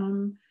 but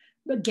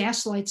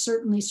gaslight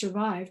certainly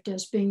survived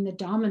as being the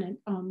dominant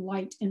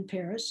light in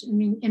Paris.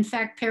 In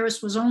fact,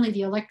 Paris was only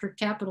the electric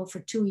capital for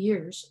 2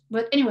 years.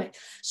 But anyway,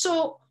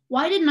 so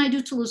why didn't I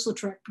do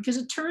Toulouse-Lautrec? Because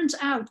it turns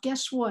out,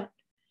 guess what?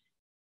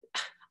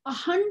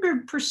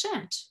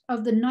 100%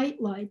 of the night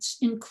lights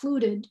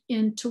included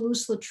in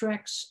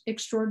Toulouse-Lautrec's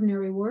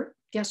extraordinary work,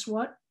 guess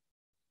what?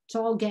 It's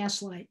all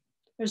gaslight.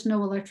 There's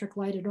no electric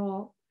light at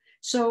all.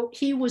 So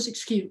he was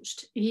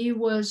excused. He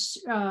was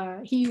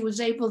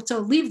able to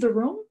leave the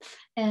room.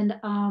 And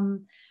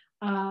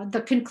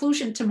the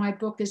conclusion to my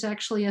book is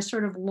actually a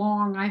sort of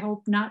long, I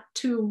hope not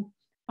too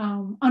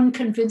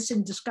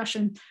unconvincing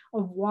discussion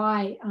of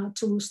why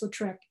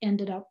Toulouse-Lautrec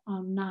ended up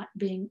not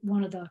being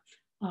one of the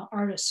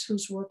artists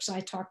whose works I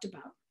talked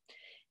about.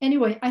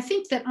 Anyway, I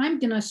think that I'm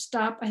gonna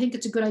stop. I think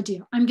it's a good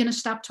idea. I'm gonna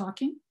stop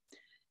talking.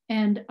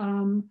 And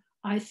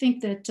I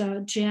think that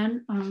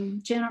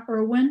Jana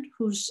Irwin,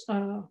 who's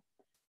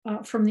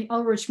from the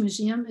Ulrich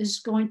Museum, is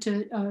going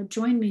to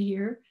join me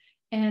here.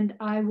 And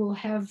I will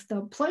have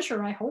the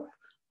pleasure, I hope,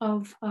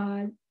 of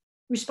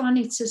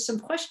responding to some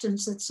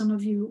questions that some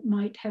of you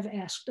might have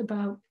asked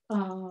about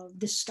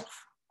this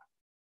stuff.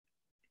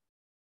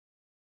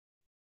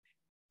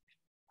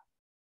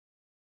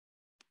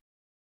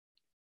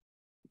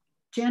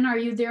 Jen, are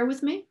you there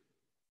with me?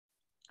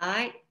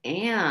 I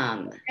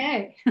am.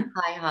 Hey.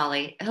 Hi,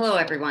 Holly. Hello,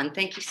 everyone.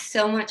 Thank you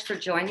so much for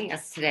joining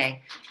us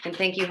today. And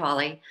thank you,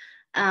 Holly.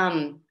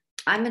 I'm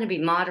going to be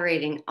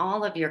moderating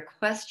all of your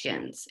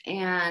questions.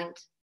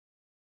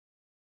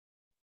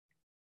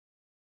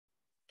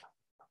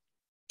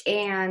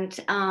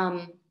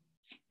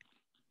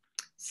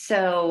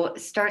 So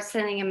start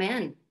sending them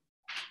in.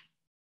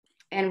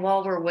 And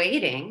while we're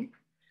waiting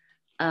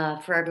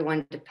for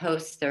everyone to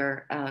post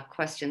their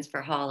questions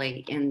for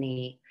Holly in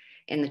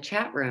the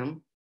chat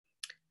room,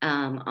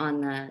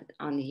 on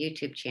the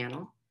YouTube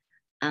channel.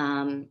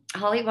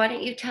 Holly, why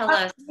don't you tell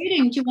us?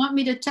 Waiting. Do you want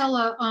me to tell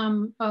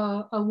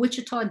a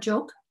Wichita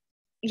joke?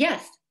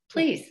 Yes,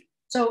 please.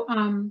 So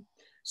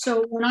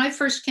when I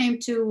first came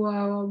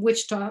to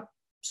Wichita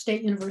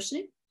State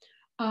University,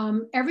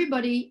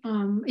 everybody,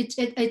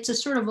 it's a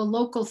sort of a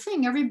local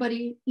thing.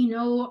 Everybody,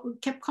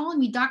 kept calling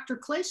me Dr.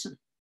 Clayson.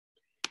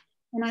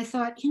 And I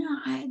thought,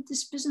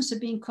 this business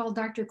of being called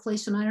Dr.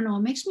 Clayson, I don't know,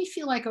 it makes me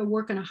feel like I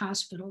work in a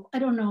hospital. I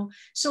don't know.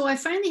 So I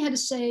finally had to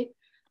say,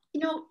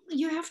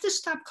 you have to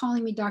stop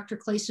calling me Dr.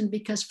 Clayson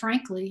because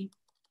frankly,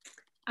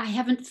 I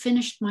haven't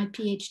finished my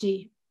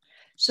PhD.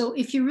 So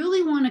if you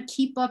really want to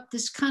keep up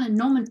this kind of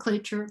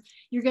nomenclature,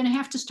 you're going to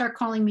have to start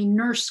calling me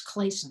Nurse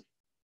Clayson.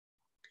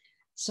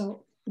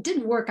 So it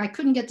didn't work. I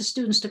couldn't get the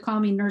students to call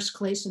me Nurse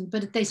Clayson,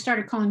 but they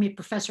started calling me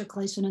Professor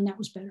Clayson, and that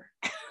was better.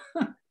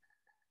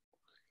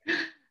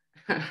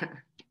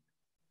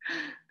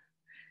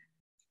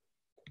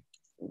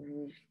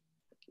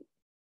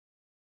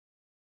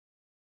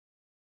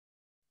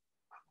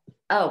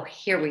 Oh,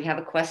 here we have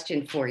a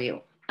question for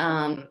you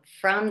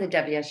from the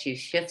WSU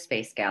Shift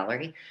Space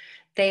Gallery.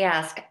 They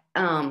ask,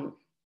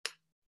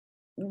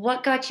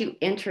 what got you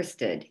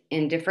interested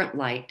in different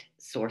light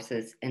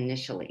sources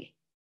initially?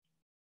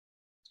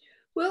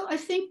 Well, I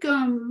think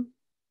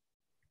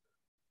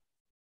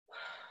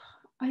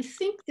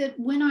that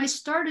when I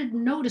started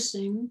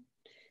noticing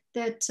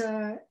that,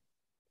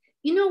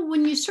 you know,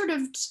 when you sort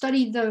of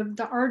study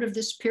the art of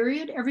this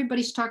period,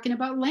 everybody's talking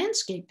about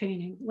landscape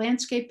painting,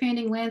 landscape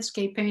painting,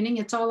 landscape painting.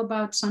 It's all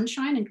about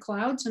sunshine and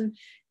clouds. And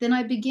then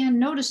I began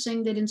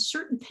noticing that in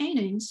certain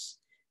paintings,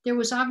 there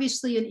was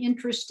obviously an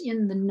interest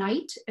in the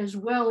night as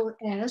well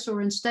as,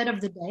 or instead of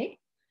the day.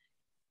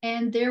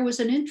 And there was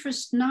an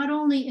interest not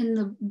only in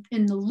the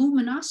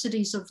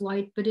luminosities of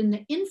light, but in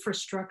the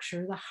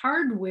infrastructure, the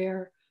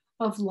hardware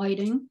of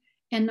lighting.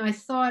 And I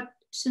thought,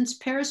 since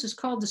Paris is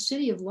called the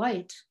city of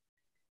light,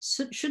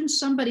 shouldn't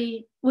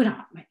somebody,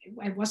 well,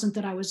 it wasn't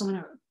that I was on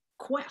a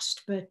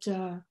quest, but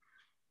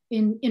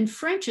in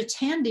French, it's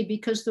handy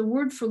because the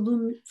word for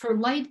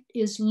light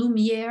is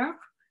lumière,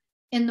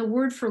 and the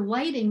word for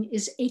lighting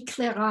is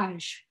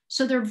éclairage.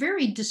 So they're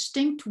very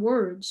distinct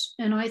words.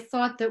 And I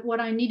thought that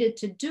what I needed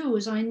to do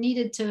is I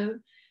needed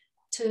to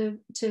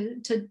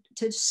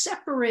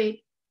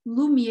separate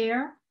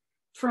lumière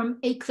from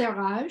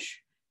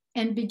éclairage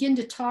and begin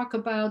to talk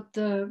about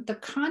the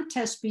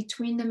contest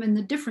between them and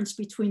the difference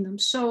between them.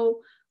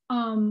 So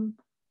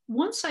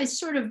once I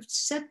sort of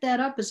set that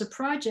up as a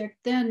project,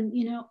 then,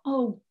 you know,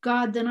 oh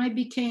God, then I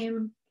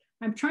became,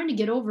 I'm trying to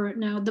get over it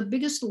now, the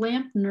biggest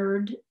lamp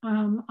nerd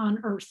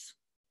on earth.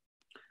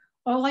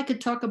 All I could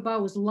talk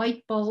about was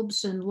light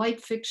bulbs and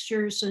light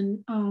fixtures.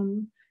 And,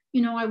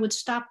 you know, I would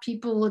stop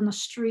people in the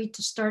street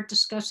to start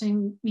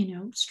discussing, you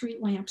know,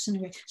 street lamps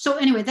anyway. So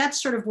anyway,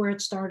 that's sort of where it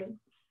started.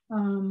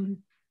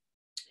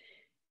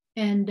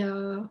 And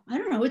I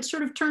don't know, it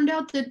sort of turned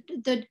out that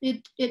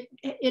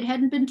it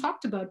hadn't been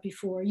talked about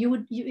before.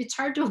 It's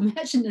hard to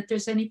imagine that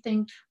there's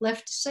anything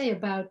left to say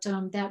about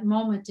that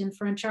moment in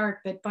French art,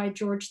 but by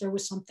George, there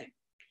was something.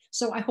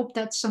 So I hope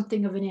that's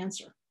something of an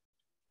answer.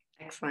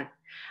 Excellent.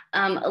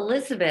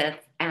 Elizabeth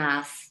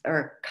asks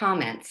or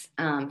comments,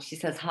 she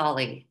says,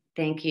 Holly,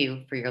 thank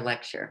you for your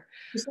lecture.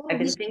 I've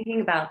been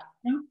thinking about,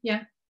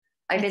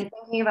 I've been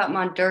thinking about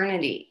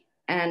modernity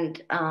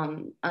and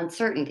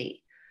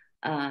uncertainty.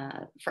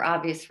 For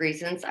obvious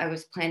reasons, I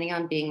was planning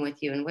on being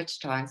with you in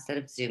Wichita instead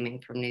of Zooming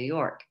from New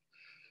York.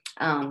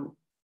 And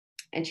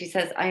she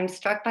says, I am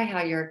struck by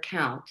how your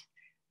account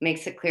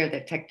makes it clear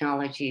that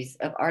technologies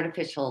of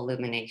artificial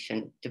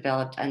illumination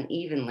developed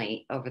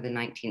unevenly over the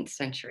 19th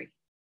century.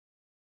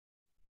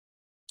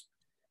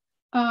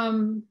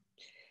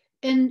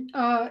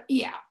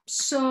 Yeah,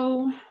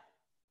 so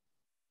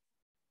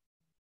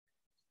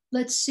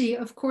let's see.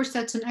 Of course,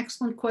 that's an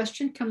excellent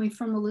question coming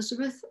from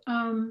Elizabeth.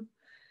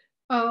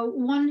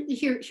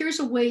 Here's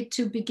a way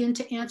to begin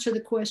to answer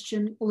the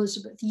question,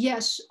 Elizabeth.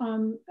 Yes,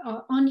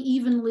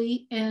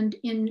 unevenly and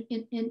in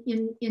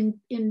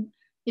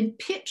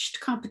pitched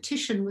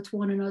competition with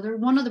one another.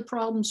 One of the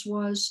problems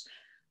was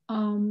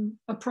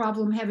a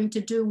problem having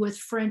to do with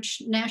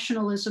French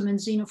nationalism and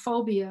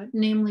xenophobia,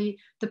 namely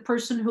the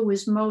person who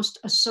is most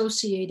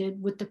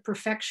associated with the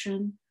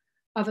perfection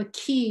of a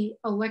key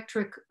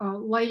electric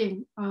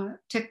lighting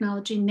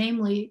technology,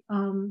 namely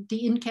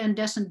the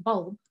incandescent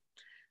bulb.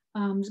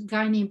 A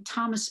guy named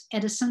Thomas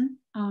Edison,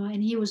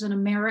 and he was an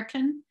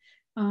American.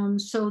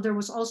 So there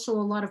was also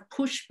a lot of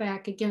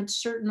pushback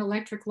against certain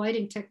electric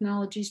lighting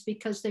technologies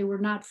because they were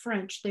not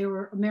French, they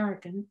were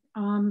American.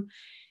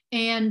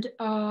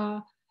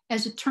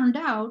 As it turned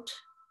out,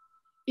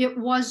 it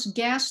was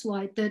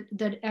gaslight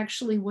that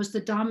actually was the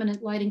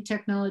dominant lighting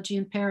technology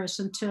in Paris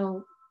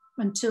until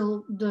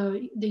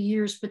the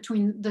years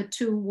between the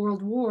two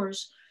world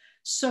wars.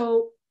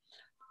 So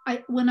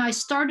when I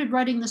started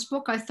writing this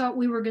book, I thought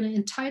we were going to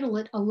entitle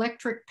it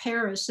Electric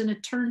Paris, and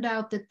it turned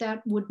out that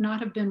that would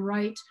not have been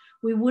right.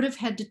 We would have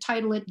had to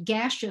title it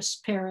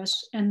Gaseous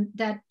Paris, and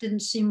that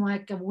didn't seem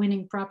like a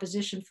winning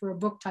proposition for a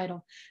book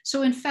title.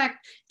 So in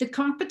fact, the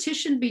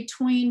competition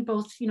between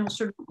both, you know,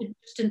 sort of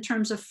just in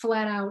terms of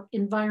flat out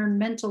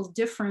environmental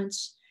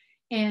difference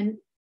and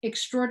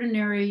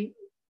extraordinary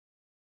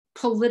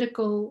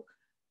political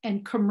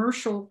and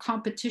commercial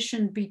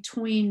competition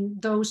between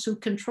those who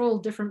control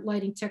different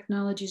lighting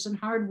technologies and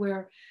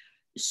hardware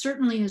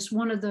certainly is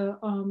one of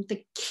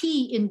the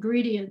key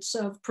ingredients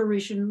of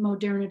Parisian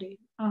modernity,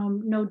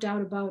 no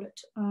doubt about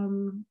it.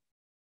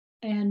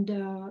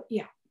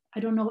 Yeah, I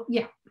don't know,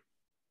 yeah.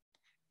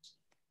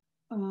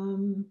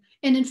 And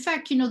in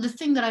fact, you know, the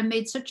thing that I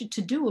made such a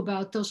to-do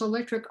about those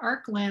electric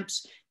arc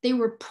lamps, they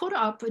were put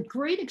up at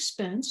great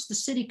expense, the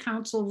city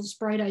council's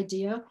bright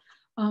idea,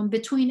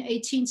 between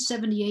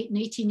 1878 and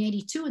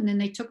 1882, and then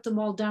they took them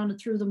all down and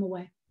threw them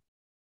away.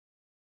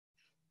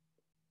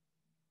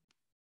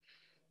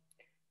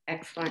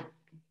 Excellent,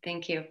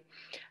 thank you.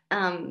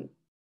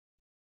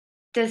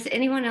 Does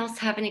anyone else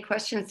have any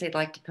questions they'd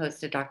like to pose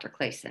to Dr.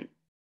 Clayson?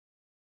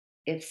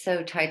 If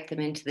so, type them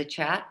into the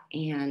chat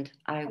and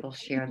I will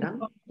share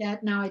them.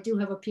 That now I do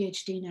have a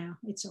PhD now,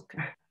 it's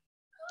okay.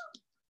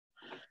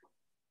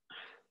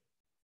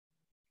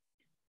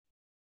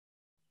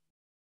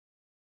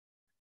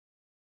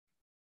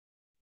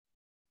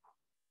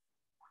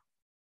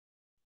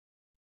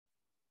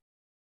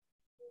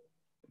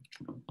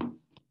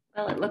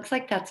 Well, it looks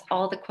like that's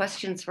all the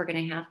questions we're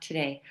going to have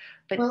today.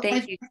 But well,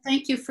 thank you.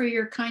 Thank you for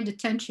your kind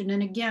attention.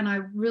 And again, I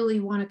really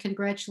want to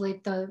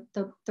congratulate the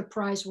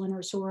prize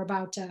winners who are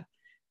about to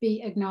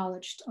be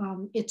acknowledged.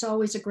 It's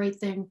always a great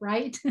thing,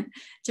 right?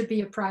 To be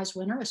a prize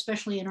winner,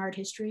 especially in art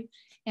history,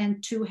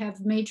 and to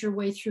have made your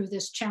way through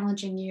this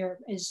challenging year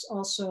is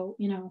also,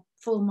 you know,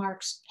 full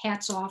marks,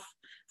 hats off,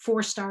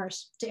 4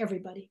 stars to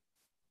everybody.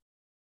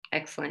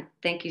 Excellent.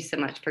 Thank you so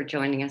much for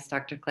joining us,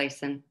 Dr.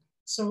 Clayson.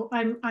 So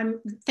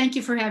thank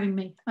you for having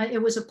me.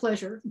 It was a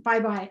pleasure.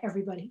 Bye-bye,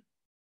 everybody.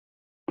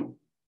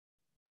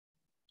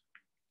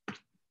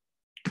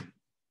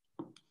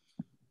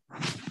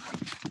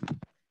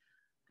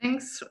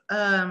 Thanks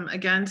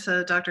again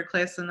to Dr.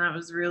 Clayson. That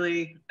was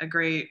really a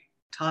great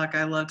talk.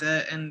 I loved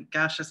it. And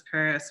Gaseous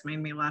Paris made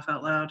me laugh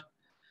out loud.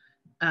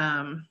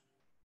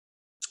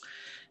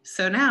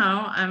 So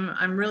now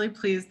I'm really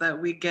pleased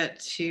that we get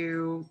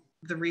to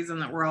the reason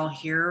that we're all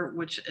here,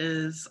 which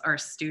is our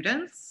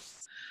students.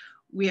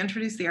 We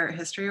introduced the Art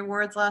History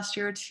Awards last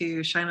year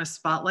to shine a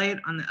spotlight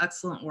on the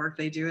excellent work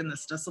they do in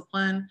this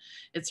discipline.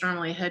 It's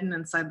normally hidden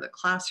inside the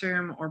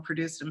classroom or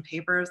produced in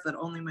papers that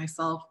only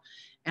myself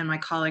and my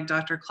colleague,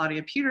 Dr.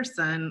 Claudia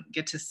Peterson,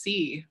 get to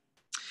see.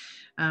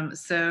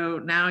 So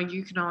now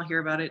you can all hear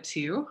about it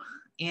too.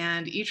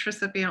 And each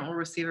recipient will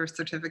receive a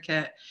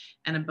certificate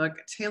and a book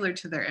tailored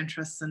to their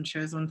interests and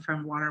chosen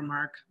from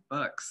Watermark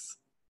Books.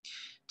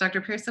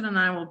 Dr. Pearson and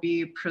I will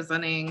be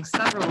presenting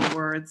several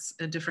awards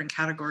in different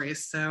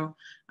categories. So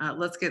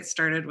let's get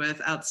started with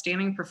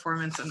Outstanding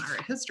Performance in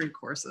Art History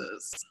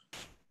courses.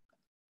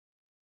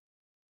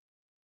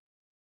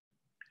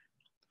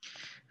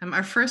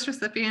 Our first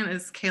recipient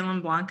is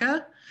Kaylin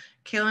Blanca.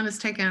 Kaylin has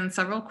taken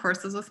several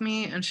courses with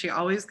me and she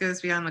always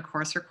goes beyond the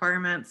course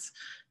requirements.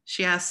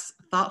 She asks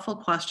thoughtful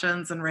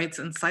questions and writes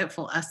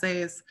insightful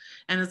essays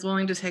and is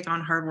willing to take on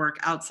hard work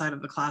outside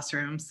of the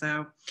classroom.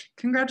 So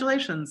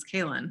congratulations,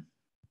 Kaylin.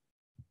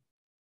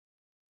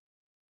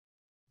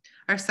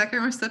 Our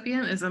second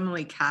recipient is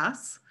Emily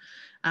Cass.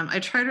 I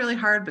tried really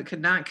hard, but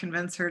could not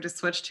convince her to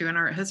switch to an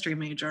art history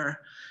major.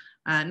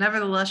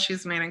 Nevertheless,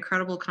 she's made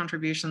incredible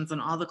contributions in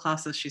all the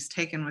classes she's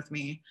taken with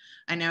me.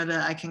 I know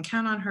that I can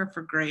count on her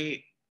for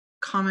great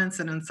comments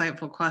and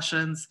insightful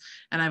questions,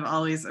 and I've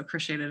always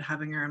appreciated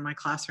having her in my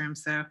classroom.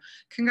 So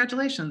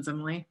congratulations,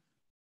 Emily.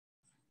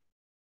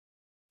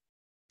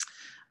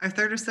 Our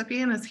third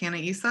recipient is Hannah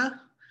Issa.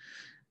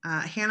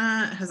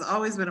 Hannah has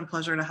always been a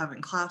pleasure to have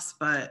in class,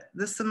 but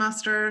this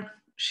semester,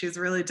 she's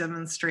really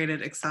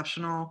demonstrated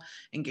exceptional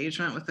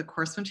engagement with the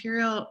course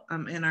material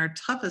in our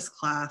toughest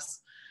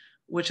class,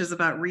 which is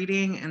about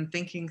reading and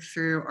thinking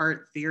through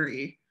art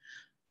theory.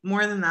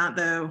 More than that,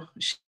 though,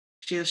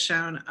 she has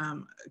shown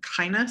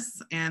kindness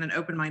and an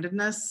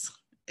open-mindedness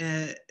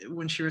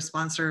when she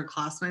responds to her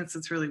classmates.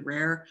 It's really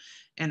rare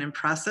and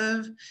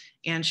impressive.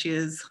 And she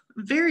has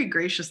very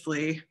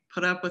graciously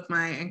put up with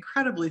my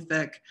incredibly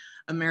thick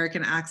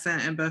American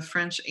accent in both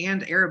French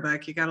and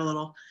Arabic. You got a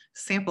little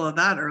sample of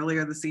that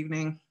earlier this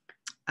evening,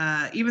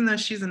 even though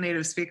she's a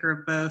native speaker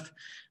of both.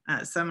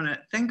 So I'm gonna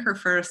thank her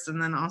first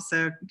and then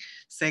also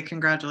say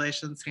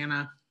congratulations,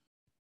 Hannah.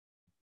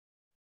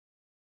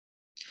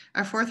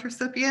 Our fourth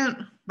recipient,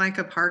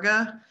 Micah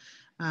Parga.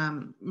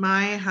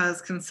 Mai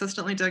has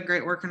consistently done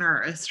great work in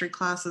our history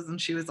classes, and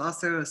she was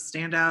also a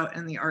standout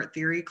in the art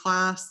theory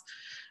class.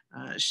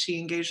 She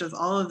engages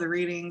all of the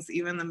readings,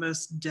 even the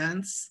most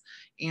dense,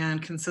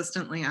 and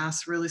consistently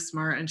asks really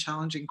smart and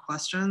challenging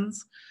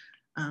questions.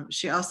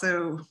 She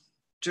also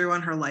drew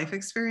on her life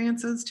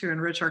experiences to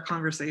enrich our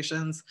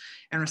conversations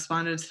and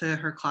responded to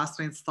her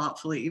classmates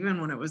thoughtfully, even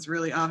when it was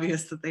really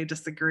obvious that they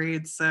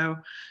disagreed. So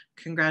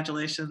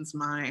congratulations,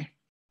 Mai.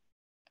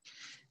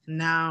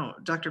 Now,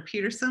 Dr.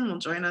 Peterson will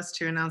join us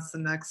to announce the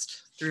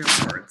next 3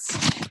 awards.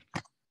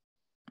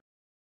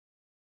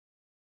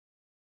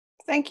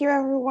 Thank you,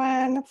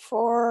 everyone,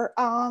 for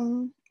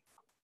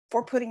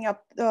putting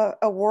up the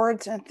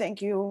awards, and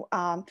thank you,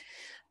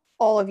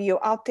 all of you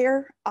out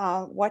there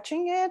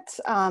watching it.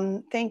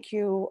 Thank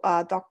you,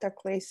 Dr.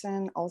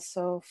 Clayson,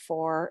 also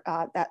for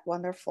that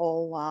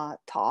wonderful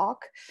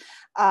talk.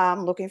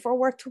 I'm looking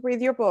forward to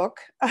read your book.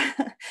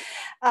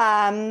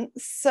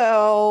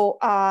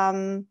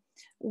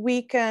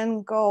 We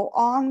can go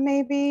on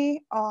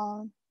maybe.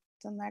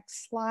 the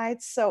next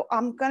slide. So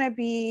I'm gonna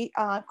be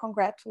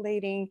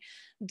congratulating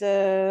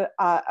the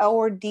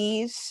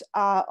awardees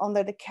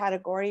under the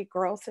category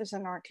Growth as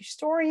an Art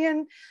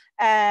Historian.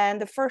 And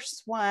the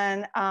first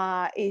one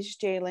is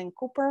Jalen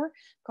Cooper.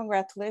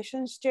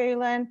 Congratulations,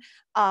 Jalen.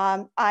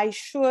 I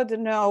should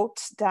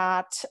note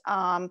that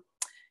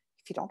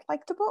if you don't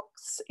like the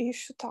books, you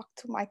should talk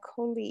to my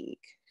colleague.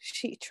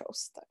 She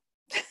chose them.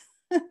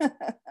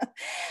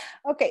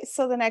 Okay,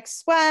 so the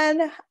next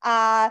one,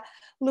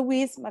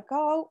 Louise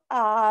McGough.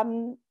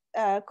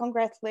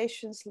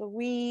 Congratulations,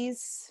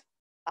 Louise.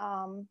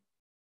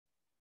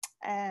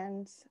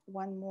 And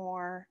one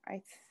more,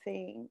 I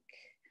think,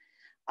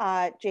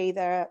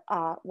 Jada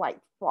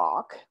White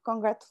Rock.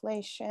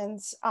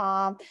 Congratulations.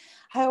 I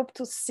hope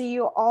to see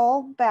you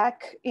all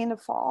back in the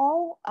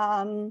fall.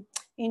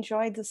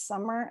 Enjoy the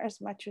summer as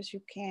much as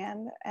you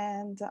can,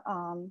 and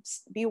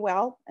be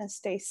well and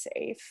stay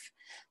safe.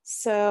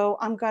 So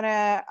I'm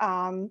gonna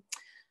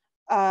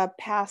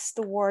pass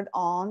the word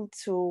on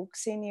to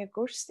Ksenia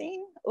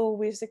Gurstein,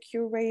 who is the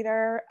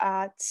curator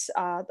at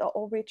the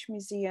Ulrich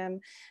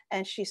Museum,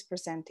 and she's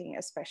presenting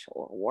a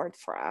special award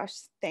for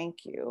us.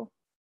 Thank you.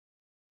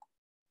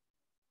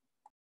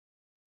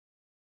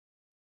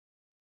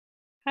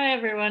 Hi,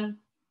 everyone.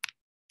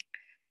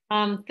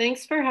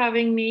 Thanks for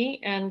having me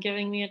and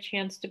giving me a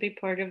chance to be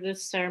part of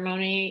this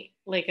ceremony.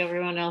 Like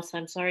everyone else,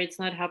 I'm sorry it's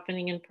not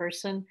happening in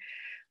person,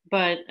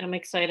 but I'm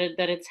excited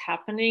that it's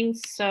happening.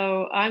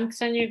 So I'm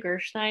Ksenia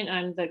Gerstein.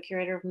 I'm the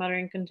curator of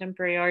modern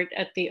contemporary art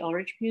at the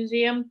Ulrich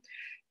Museum.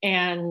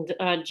 And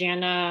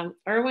Jana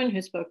Irwin,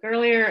 who spoke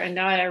earlier, and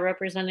I are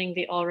representing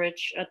the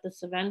Ulrich at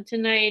this event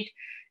tonight.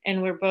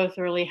 And we're both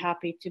really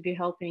happy to be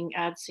helping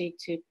A.H.A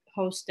to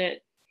host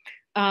it.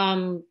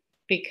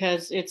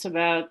 Because it's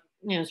about,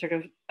 sort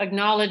of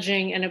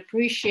acknowledging and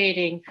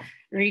appreciating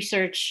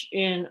research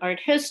in art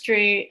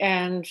history,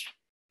 and,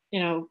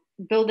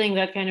 building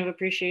that kind of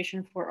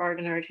appreciation for art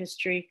and art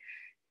history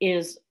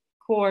is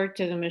core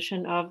to the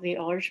mission of the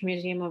Ulrich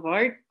Museum of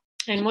Art.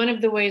 And one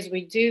of the ways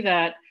we do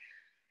that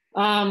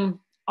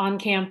on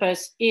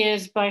campus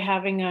is by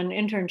having an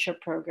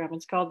internship program.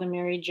 It's called the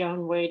Mary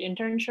Joan Wade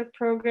Internship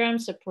Program,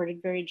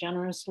 supported very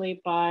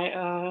generously by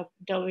a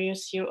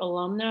WSU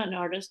alumna, an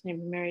artist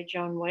named Mary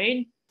Joan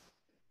Wade.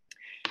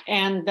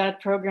 And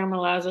that program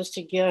allows us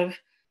to give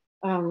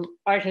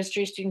art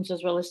history students,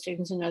 as well as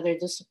students in other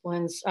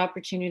disciplines,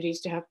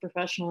 opportunities to have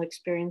professional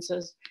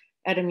experiences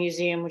at a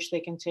museum, which they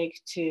can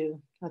take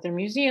to other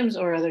museums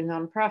or other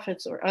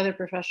nonprofits or other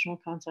professional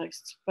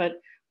contexts,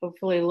 but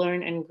hopefully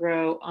learn and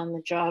grow on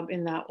the job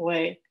in that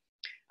way.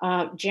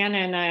 Jana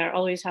and I are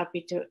always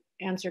happy to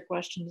answer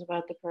questions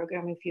about the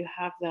program if you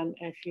have them.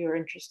 If you're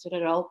interested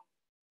at all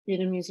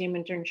in a museum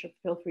internship,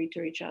 feel free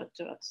to reach out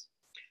to us.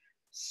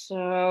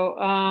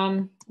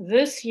 So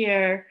this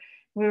year,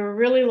 we were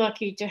really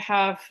lucky to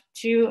have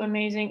two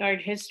amazing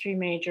art history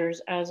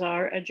majors as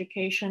our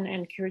education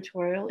and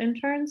curatorial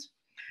interns.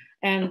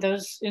 And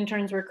those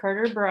interns were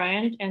Carter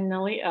Bryant and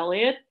Nellie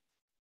Elliott.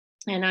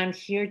 And I'm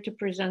here to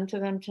present to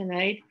them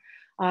tonight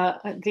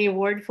the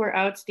award for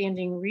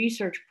Outstanding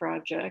Research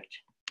Project.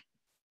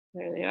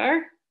 There they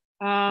are.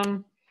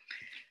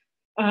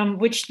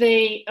 Which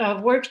they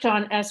worked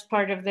on as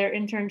part of their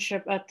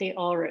internship at the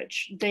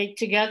Ulrich. They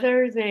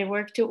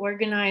worked to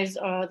organize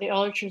the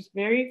Ulrich's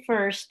very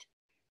first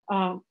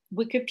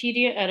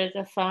Wikipedia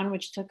edit-a-thon,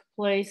 which took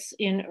place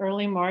in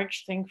early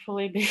March,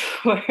 thankfully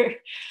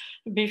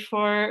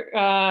before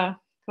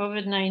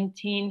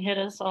COVID-19 hit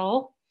us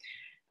all.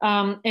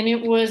 And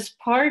it was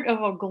part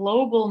of a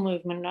global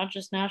movement, not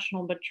just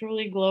national, but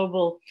truly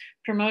global,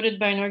 promoted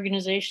by an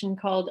organization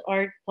called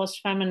Art Plus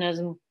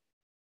Feminism,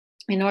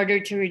 in order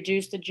to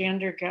reduce the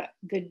gender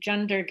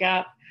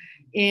gap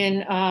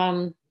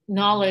in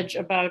knowledge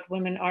about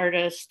women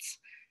artists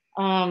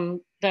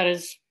that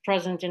is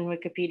present in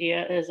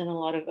Wikipedia as in a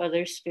lot of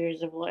other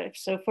spheres of life.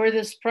 So for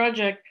this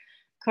project,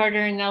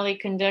 Carter and Nellie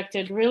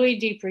conducted really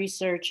deep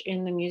research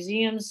in the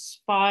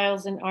museum's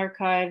files and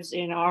archives,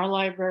 in our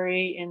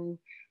library, in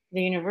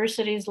the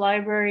university's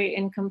library,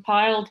 and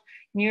compiled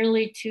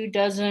nearly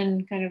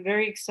 24 kind of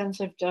very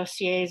extensive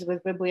dossiers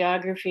with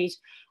bibliographies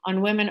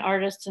on women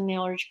artists in the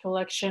Ulrich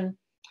collection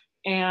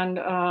and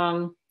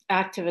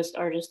activist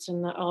artists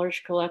in the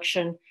Ulrich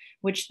collection,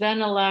 which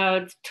then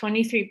allowed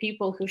 23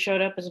 people who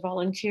showed up as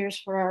volunteers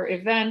for our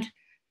event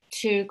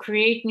to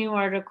create new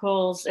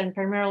articles and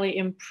primarily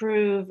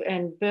improve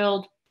and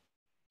build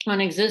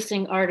on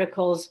existing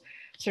articles,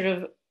 sort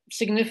of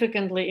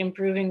significantly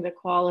improving the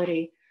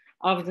quality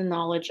of the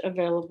knowledge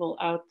available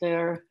out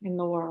there in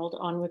the world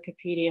on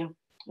Wikipedia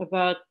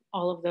about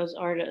all of those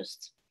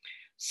artists.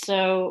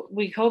 So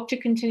we hope to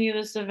continue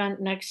this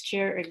event next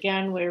year.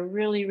 Again, we're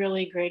really,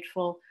 really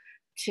grateful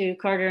to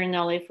Carter and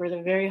Nellie for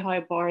the very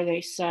high bar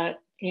they set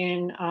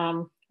in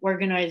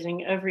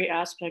organizing every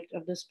aspect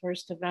of this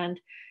first event.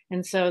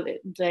 And so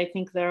I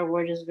think their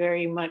award is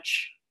very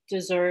much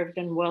deserved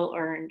and well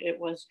earned. It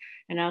was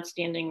an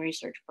outstanding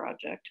research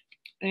project.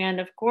 And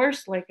of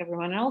course, like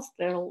everyone else,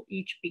 they'll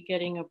each be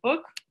getting a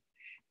book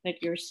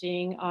that you're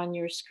seeing on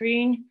your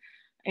screen.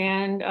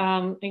 And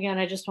again,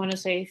 I just want to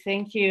say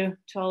thank you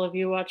to all of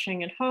you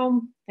watching at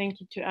home. Thank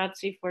you to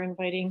A.H.A for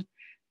inviting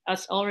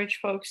us Ulrich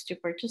folks to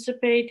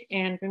participate,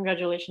 and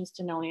congratulations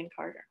to Nellie and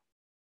Carter.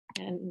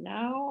 And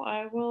now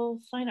I will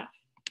sign off.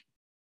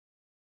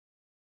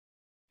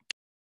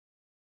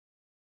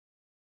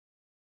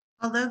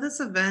 Although this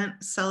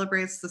event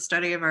celebrates the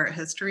study of art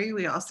history,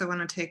 we also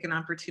want to take an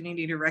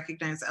opportunity to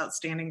recognize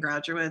outstanding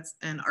graduates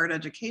in art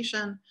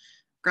education,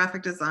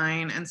 graphic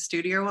design, and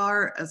studio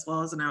art, as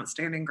well as an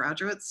outstanding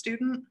graduate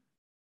student.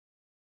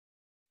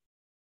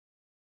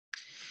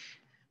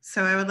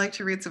 So I would like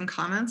to read some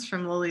comments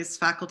from Lily's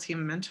faculty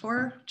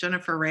mentor,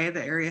 Jennifer Ray,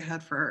 the area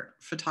head for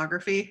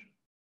photography.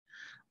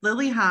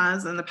 Lily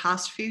has, in the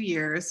past few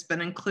years,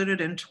 been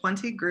included in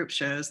 20 group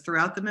shows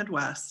throughout the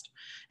Midwest,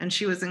 and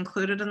she was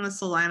included in the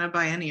Salina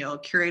Biennial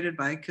curated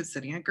by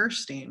Ksenia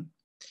Gerstein.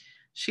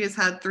 She has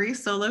had 3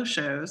 solo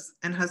shows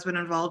and has been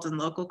involved in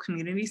local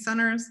community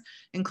centers,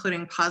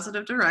 including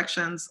Positive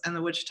Directions and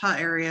the Wichita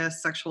Area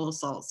Sexual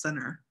Assault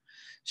Center.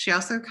 She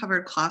also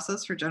covered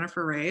classes for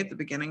Jennifer Ray at the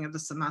beginning of the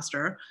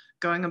semester,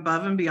 going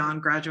above and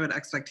beyond graduate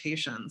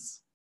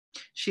expectations.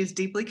 She's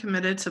deeply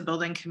committed to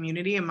building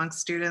community amongst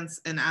students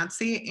in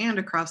A.H.A and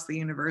across the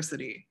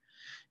university.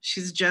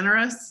 She's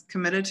generous,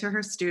 committed to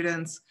her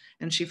students,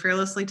 and she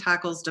fearlessly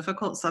tackles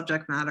difficult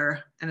subject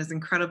matter and is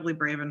incredibly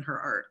brave in her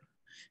art.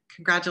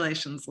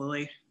 Congratulations,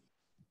 Lily.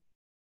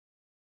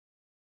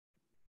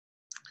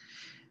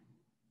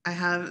 I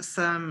have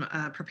some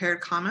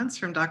prepared comments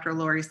from Dr.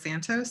 Lori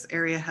Santos,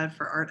 area head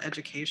for art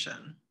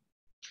education.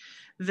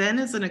 Vin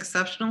is an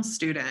exceptional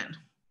student,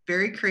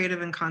 very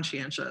creative and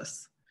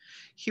conscientious.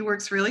 He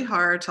works really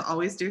hard to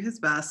always do his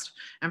best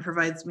and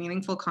provides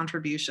meaningful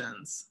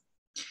contributions.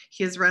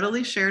 He has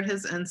readily shared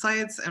his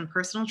insights and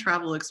personal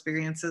travel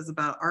experiences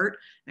about art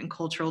and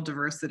cultural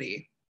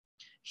diversity.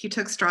 He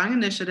took strong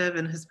initiative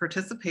in his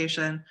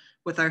participation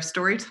with our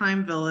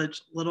Storytime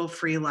Village Little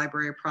Free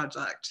Library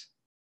project.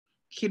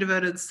 He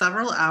devoted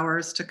several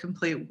hours to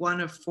complete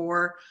one of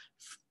 4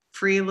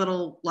 free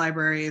little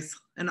libraries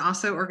and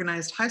also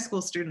organized high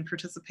school student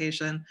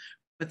participation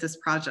with this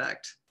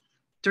project.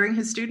 During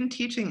his student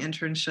teaching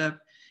internship,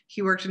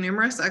 he worked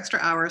numerous extra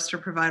hours to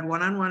provide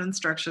one-on-one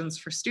instructions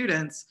for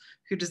students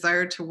who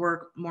desired to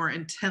work more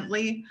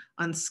intently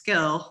on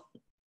skill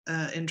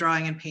in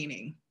drawing and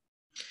painting.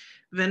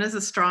 Vin is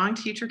a strong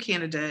teacher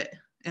candidate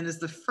and is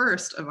the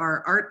first of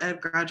our art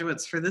ed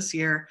graduates for this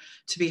year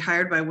to be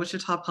hired by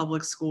Wichita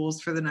Public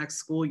Schools for the next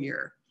school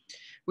year.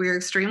 We are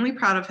extremely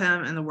proud of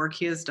him and the work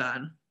he has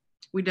done.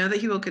 We know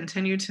that he will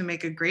continue to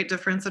make a great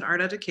difference in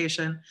art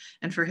education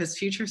and for his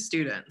future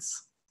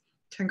students.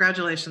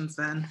 Congratulations,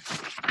 Vin.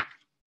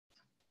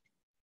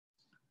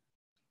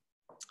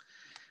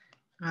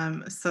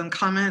 Some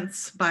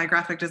comments by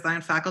graphic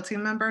design faculty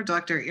member,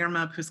 Dr.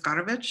 Irma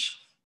Puskarovich.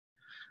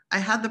 I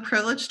had the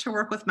privilege to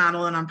work with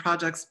Madeline on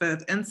projects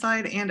both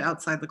inside and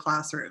outside the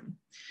classroom.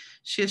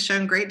 She has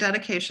shown great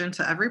dedication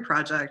to every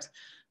project,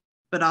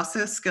 but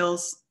also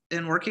skills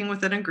in working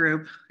within a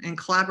group and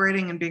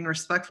collaborating and being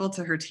respectful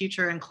to her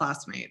teacher and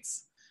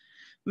classmates.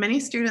 Many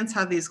students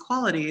have these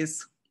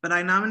qualities, but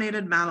I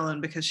nominated Madeline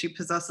because she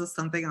possesses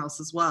something else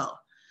as well.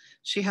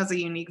 She has a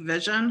unique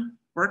vision,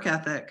 work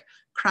ethic,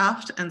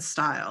 craft, and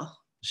style.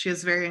 She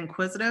is very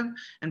inquisitive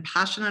and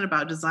passionate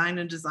about design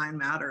and design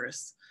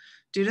matters.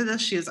 Due to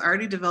this, she has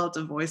already developed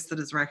a voice that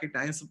is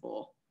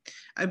recognizable.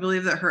 I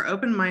believe that her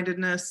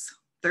open-mindedness,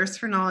 thirst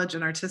for knowledge,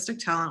 and artistic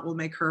talent will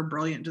make her a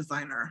brilliant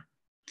designer.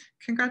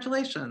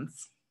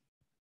 Congratulations.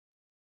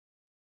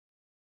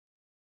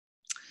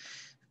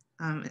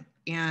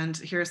 And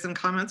here are some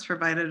comments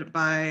provided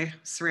by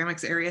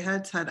ceramics area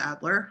head Ted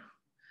Adler.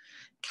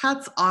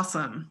 Kat's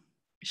awesome.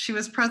 She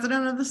was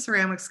president of the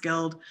Ceramics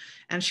Guild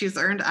and she's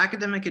earned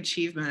academic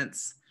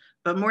achievements.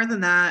 But more than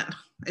that,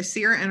 I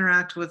see her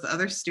interact with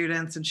other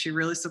students and she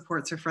really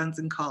supports her friends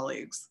and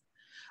colleagues.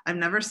 I've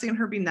never seen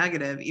her be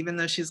negative, even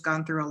though she's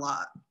gone through a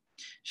lot.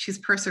 She's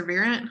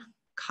perseverant,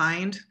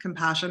 kind,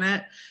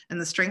 compassionate, and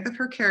the strength of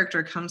her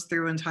character comes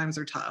through when times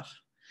are tough.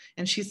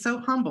 And she's so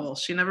humble.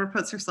 She never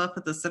puts herself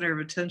at the center of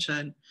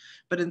attention,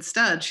 but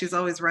instead she's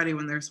always ready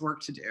when there's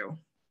work to do.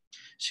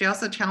 She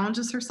also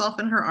challenges herself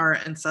in her art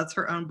and sets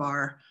her own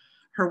bar.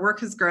 Her work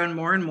has grown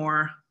more and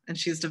more, and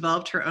she's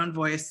developed her own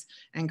voice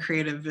and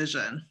creative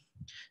vision.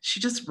 She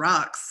just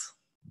rocks.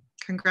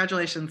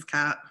 Congratulations,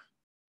 Kat.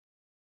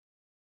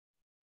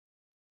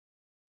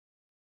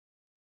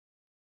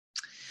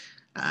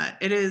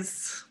 It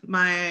is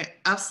my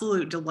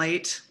absolute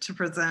delight to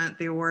present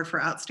the award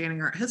for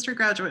Outstanding Art History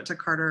graduate to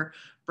Carter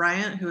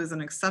Bryant, who is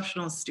an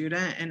exceptional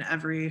student in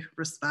every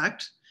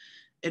respect.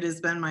 It has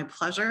been my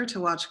pleasure to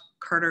watch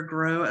Carter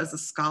grow as a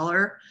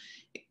scholar,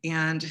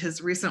 and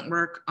his recent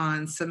work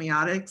on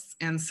semiotics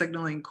and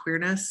signaling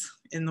queerness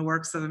in the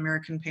works of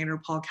American painter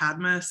Paul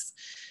Cadmus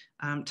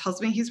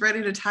tells me he's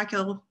ready to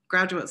tackle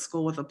graduate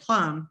school with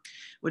aplomb,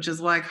 which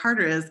is why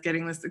Carter is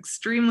getting this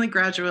extremely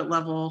graduate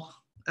level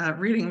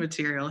reading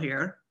material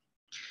here.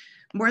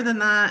 More than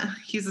that,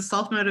 he's a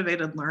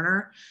self-motivated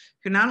learner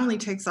who not only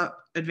takes up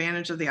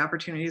advantage of the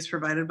opportunities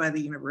provided by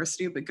the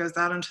university, but goes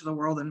out into the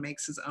world and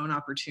makes his own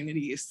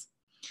opportunities.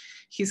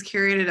 He's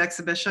curated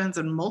exhibitions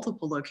in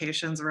multiple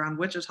locations around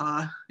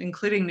Wichita,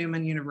 including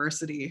Newman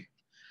University.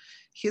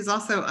 He is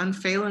also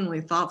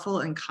unfailingly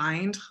thoughtful and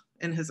kind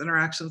in his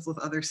interactions with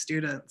other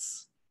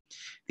students.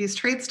 These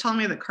traits tell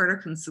me that Carter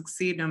can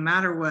succeed no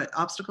matter what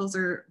obstacles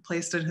are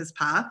placed in his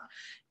path.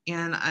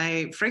 And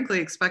I frankly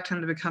expect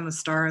him to become a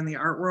star in the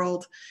art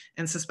world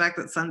and suspect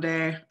that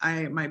someday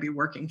I might be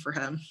working for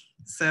him.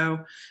 So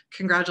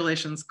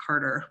congratulations,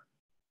 Carter.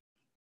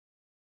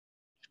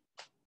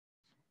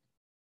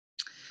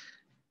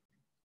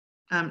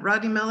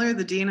 Rodney Miller,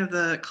 the Dean of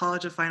the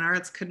College of Fine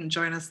Arts, couldn't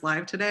join us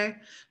live today,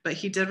 but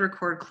he did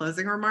record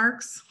closing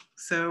remarks.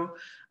 So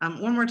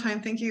one more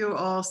time, thank you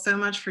all so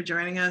much for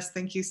joining us.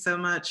 Thank you so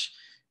much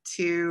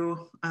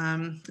to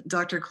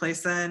Dr.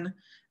 Clayson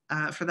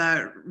for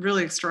that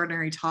really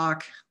extraordinary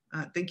talk.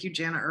 Thank you,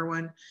 Jana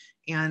Irwin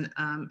and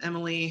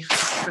Emily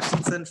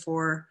Christensen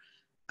for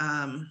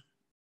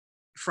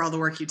all the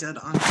work you did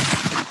on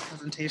the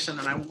presentation,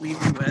 and I will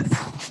leave you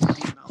with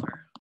Dean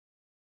Miller.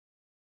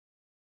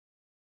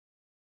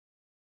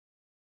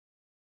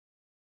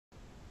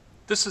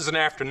 This is an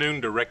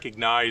afternoon to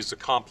recognize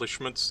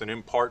accomplishments and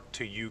impart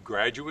to you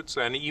graduates,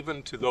 and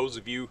even to those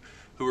of you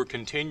who are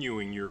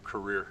continuing your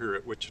career here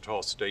at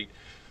Wichita State,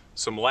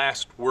 some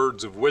last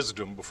words of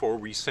wisdom before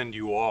we send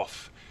you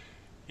off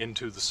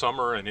into the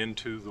summer and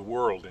into the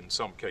world in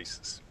some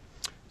cases.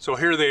 So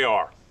here they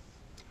are.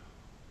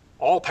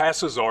 All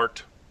passes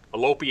art,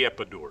 alope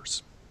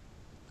epidurs.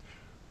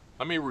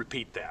 Let me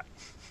repeat that.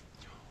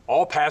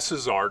 All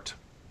passes art,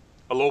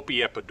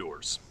 alope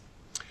epidurs.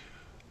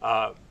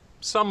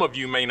 Some of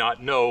you may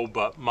not know,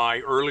 but my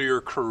earlier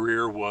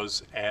career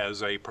was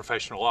as a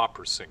professional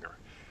opera singer.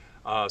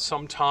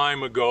 Some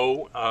time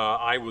ago,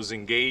 I was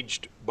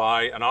engaged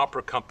by an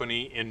opera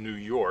company in New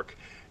York,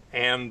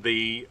 and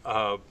the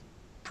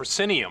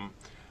proscenium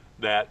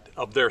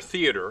of their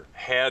theater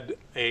had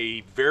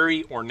a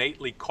very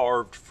ornately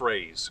carved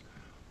phrase: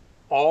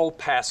 all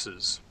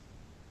passes,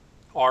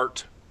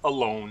 art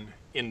alone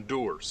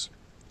endures.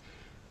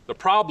 The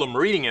problem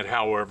reading it,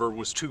 however,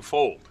 was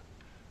twofold.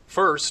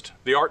 First,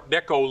 the Art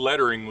Deco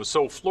lettering was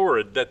so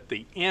florid that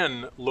the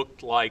N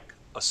looked like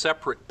a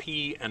separate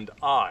P and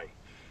I.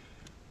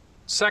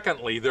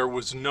 Secondly, there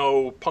was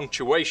no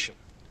punctuation,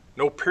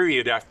 no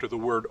period after the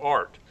word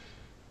art.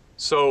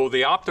 So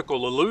the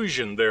optical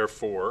illusion,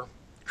 therefore,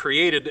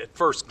 created at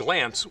first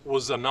glance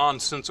was a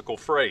nonsensical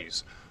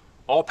phrase: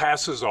 all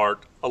passes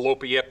art,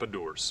 alope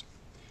epidurs.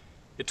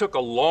 It took a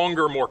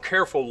longer, more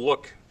careful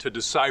look to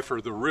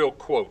decipher the real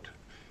quote,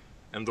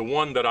 and the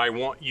one that I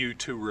want you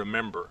to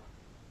remember.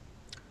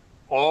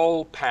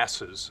 All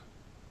passes,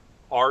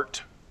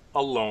 art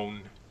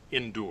alone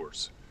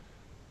endures.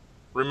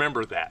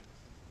 Remember that.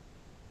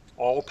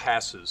 All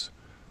passes,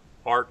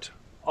 art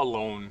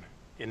alone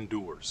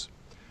endures.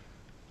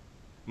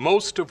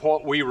 Most of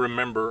what we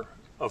remember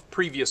of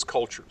previous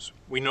cultures,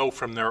 we know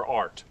from their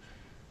art.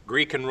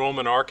 Greek and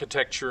Roman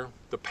architecture,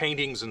 the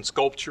paintings and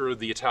sculpture of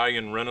the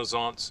Italian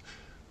Renaissance,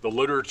 the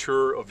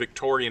literature of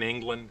Victorian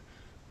England,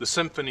 the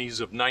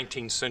symphonies of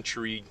 19th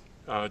century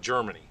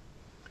Germany,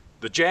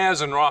 the jazz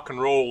and rock and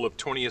roll of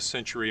 20th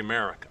century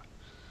America.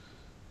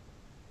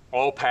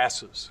 All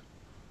passes,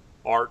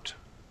 art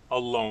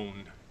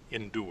alone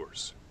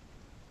endures.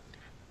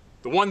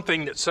 The one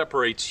thing that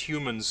separates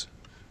humans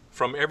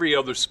from every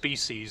other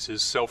species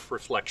is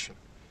self-reflection.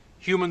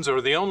 Humans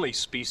are the only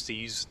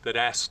species that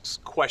asks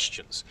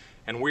questions,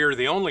 and we are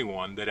the only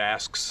one that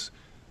asks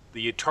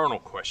the eternal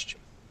question: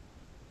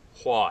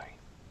 why?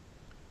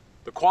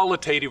 The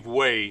qualitative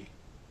way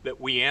that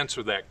we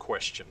answer that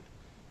question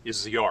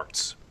is the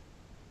arts.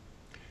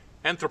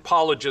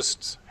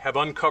 Anthropologists have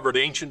uncovered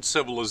ancient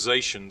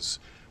civilizations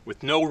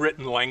with no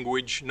written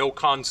language, no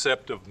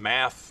concept of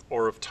math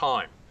or of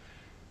time.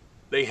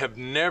 They have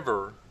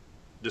never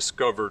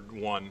discovered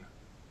one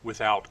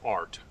without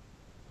art.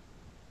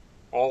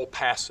 All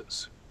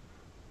passes,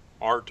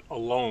 art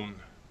alone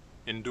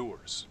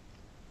endures.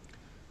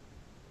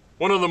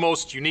 One of the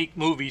most unique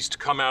movies to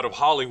come out of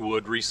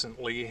Hollywood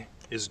recently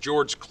is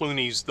George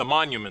Clooney's The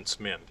Monuments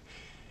Men.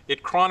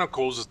 It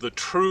chronicles the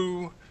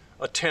true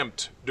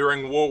attempt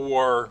during World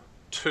War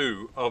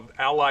II of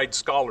Allied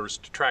scholars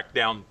to track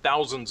down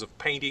thousands of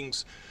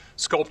paintings,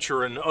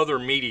 sculpture, and other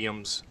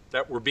mediums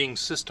that were being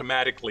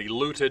systematically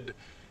looted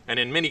and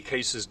in many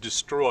cases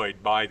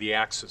destroyed by the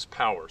Axis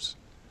powers.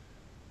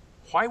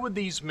 Why would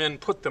these men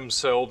put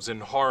themselves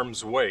in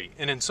harm's way,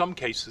 and in some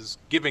cases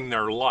giving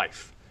their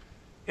life,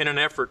 in an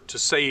effort to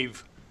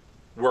save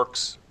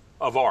works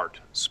of art,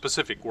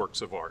 specific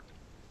works of art?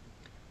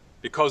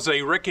 Because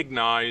they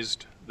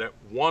recognized that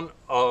one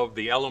of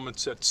the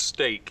elements at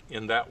stake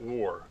in that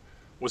war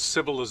was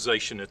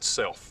civilization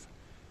itself,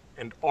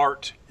 and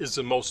art is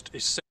the most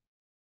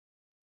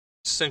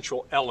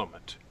essential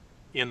element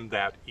in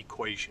that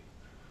equation.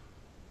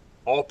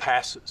 All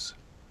passes,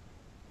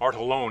 art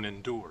alone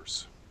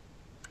endures.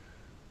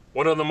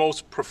 One of the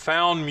most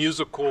profound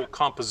musical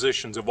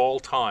compositions of all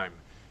time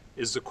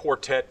is the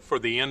quartet for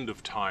the end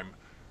of time,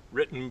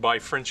 written by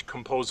French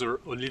composer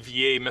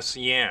Olivier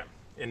Messiaen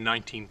in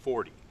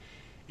 1940.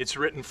 It's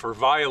written for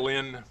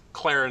violin,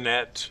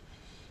 clarinet,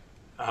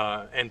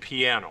 and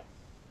piano.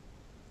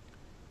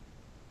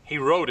 He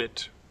wrote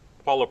it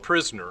while a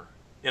prisoner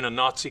in a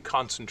Nazi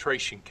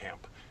concentration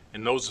camp,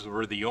 and those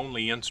were the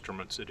only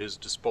instruments at his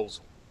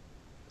disposal.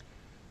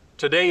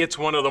 Today, it's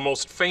one of the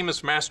most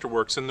famous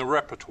masterworks in the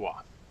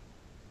repertoire.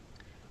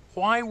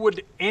 Why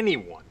would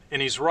anyone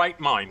in his right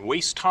mind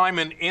waste time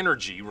and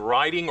energy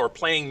writing or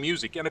playing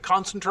music in a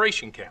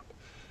concentration camp?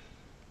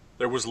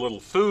 There was little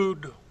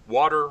food,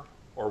 water,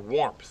 or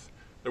warmth.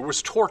 There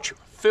was torture,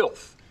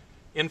 filth,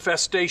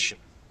 infestation.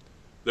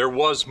 There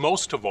was,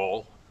 most of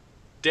all,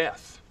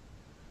 death.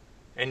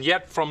 And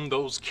yet from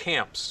those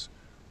camps,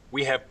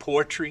 we have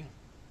poetry,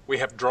 we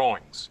have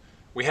drawings,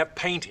 we have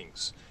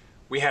paintings,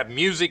 we have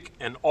music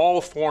and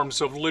all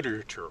forms of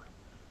literature.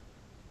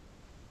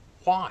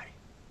 Why?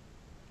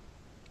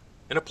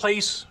 In a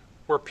place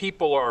where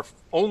people are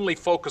only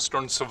focused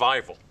on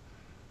survival,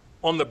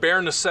 on the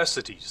bare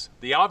necessities,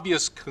 the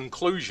obvious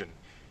conclusion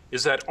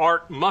is that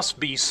art must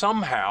be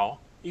somehow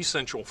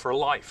essential for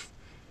life.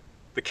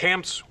 The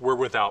camps were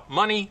without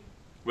money,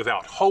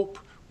 without hope,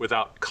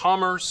 without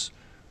commerce,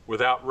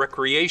 without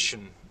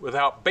recreation,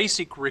 without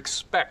basic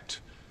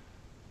respect,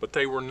 but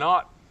they were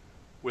not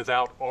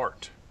without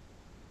art.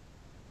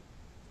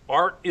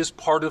 Art is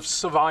part of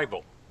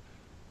survival.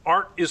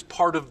 Art is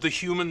part of the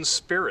human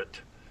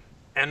spirit,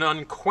 an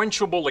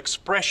unquenchable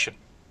expression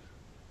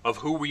of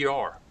who we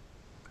are.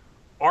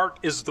 Art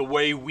is the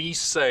way we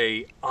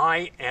say,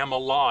 I am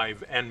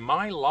alive and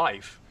my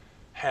life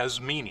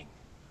has meaning.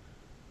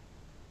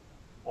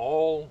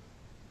 All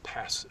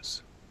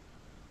passes.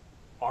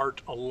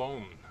 Art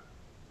alone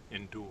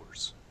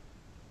endures.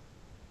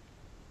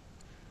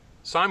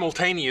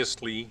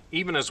 Simultaneously,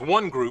 even as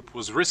one group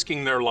was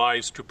risking their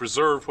lives to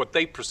preserve what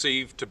they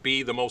perceived to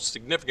be the most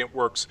significant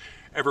works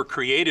ever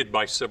created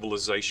by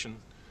civilization,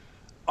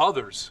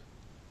 others,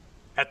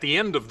 at the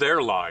end of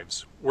their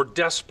lives, were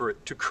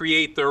desperate to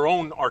create their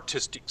own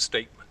artistic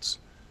statements.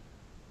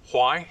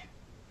 Why?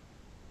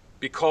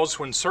 Because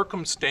when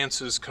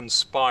circumstances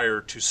conspire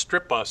to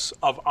strip us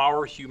of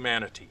our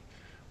humanity,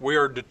 we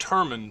are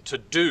determined to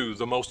do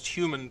the most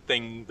human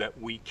thing that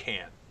we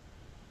can: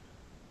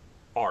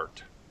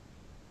 art.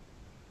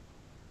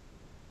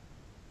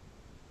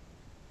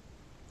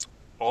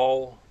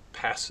 All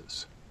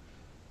passes.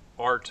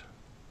 Art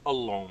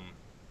alone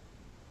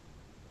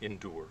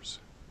endures.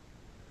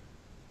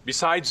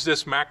 Besides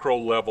this macro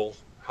level,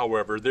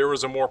 however, there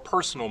is a more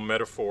personal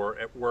metaphor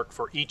at work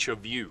for each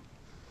of you.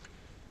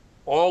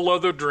 All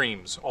other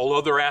dreams, all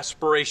other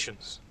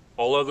aspirations,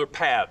 all other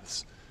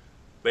paths,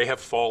 they have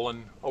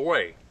fallen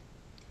away.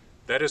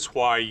 That is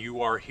why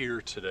you are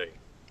here today,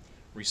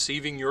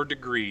 receiving your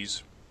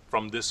degrees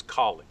from this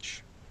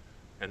college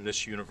and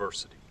this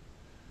university.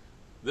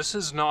 This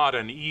is not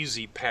an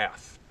easy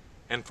path,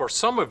 and for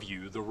some of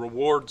you, the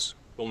rewards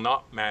will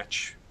not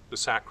match the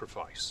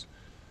sacrifice.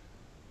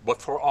 But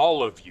for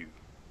all of you,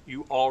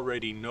 you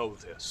already know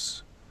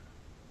this.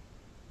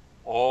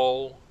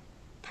 All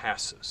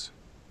passes.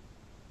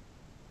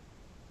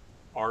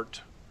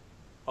 Art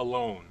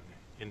alone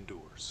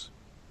endures.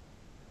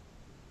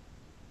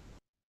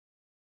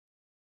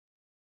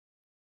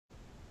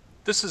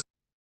 This is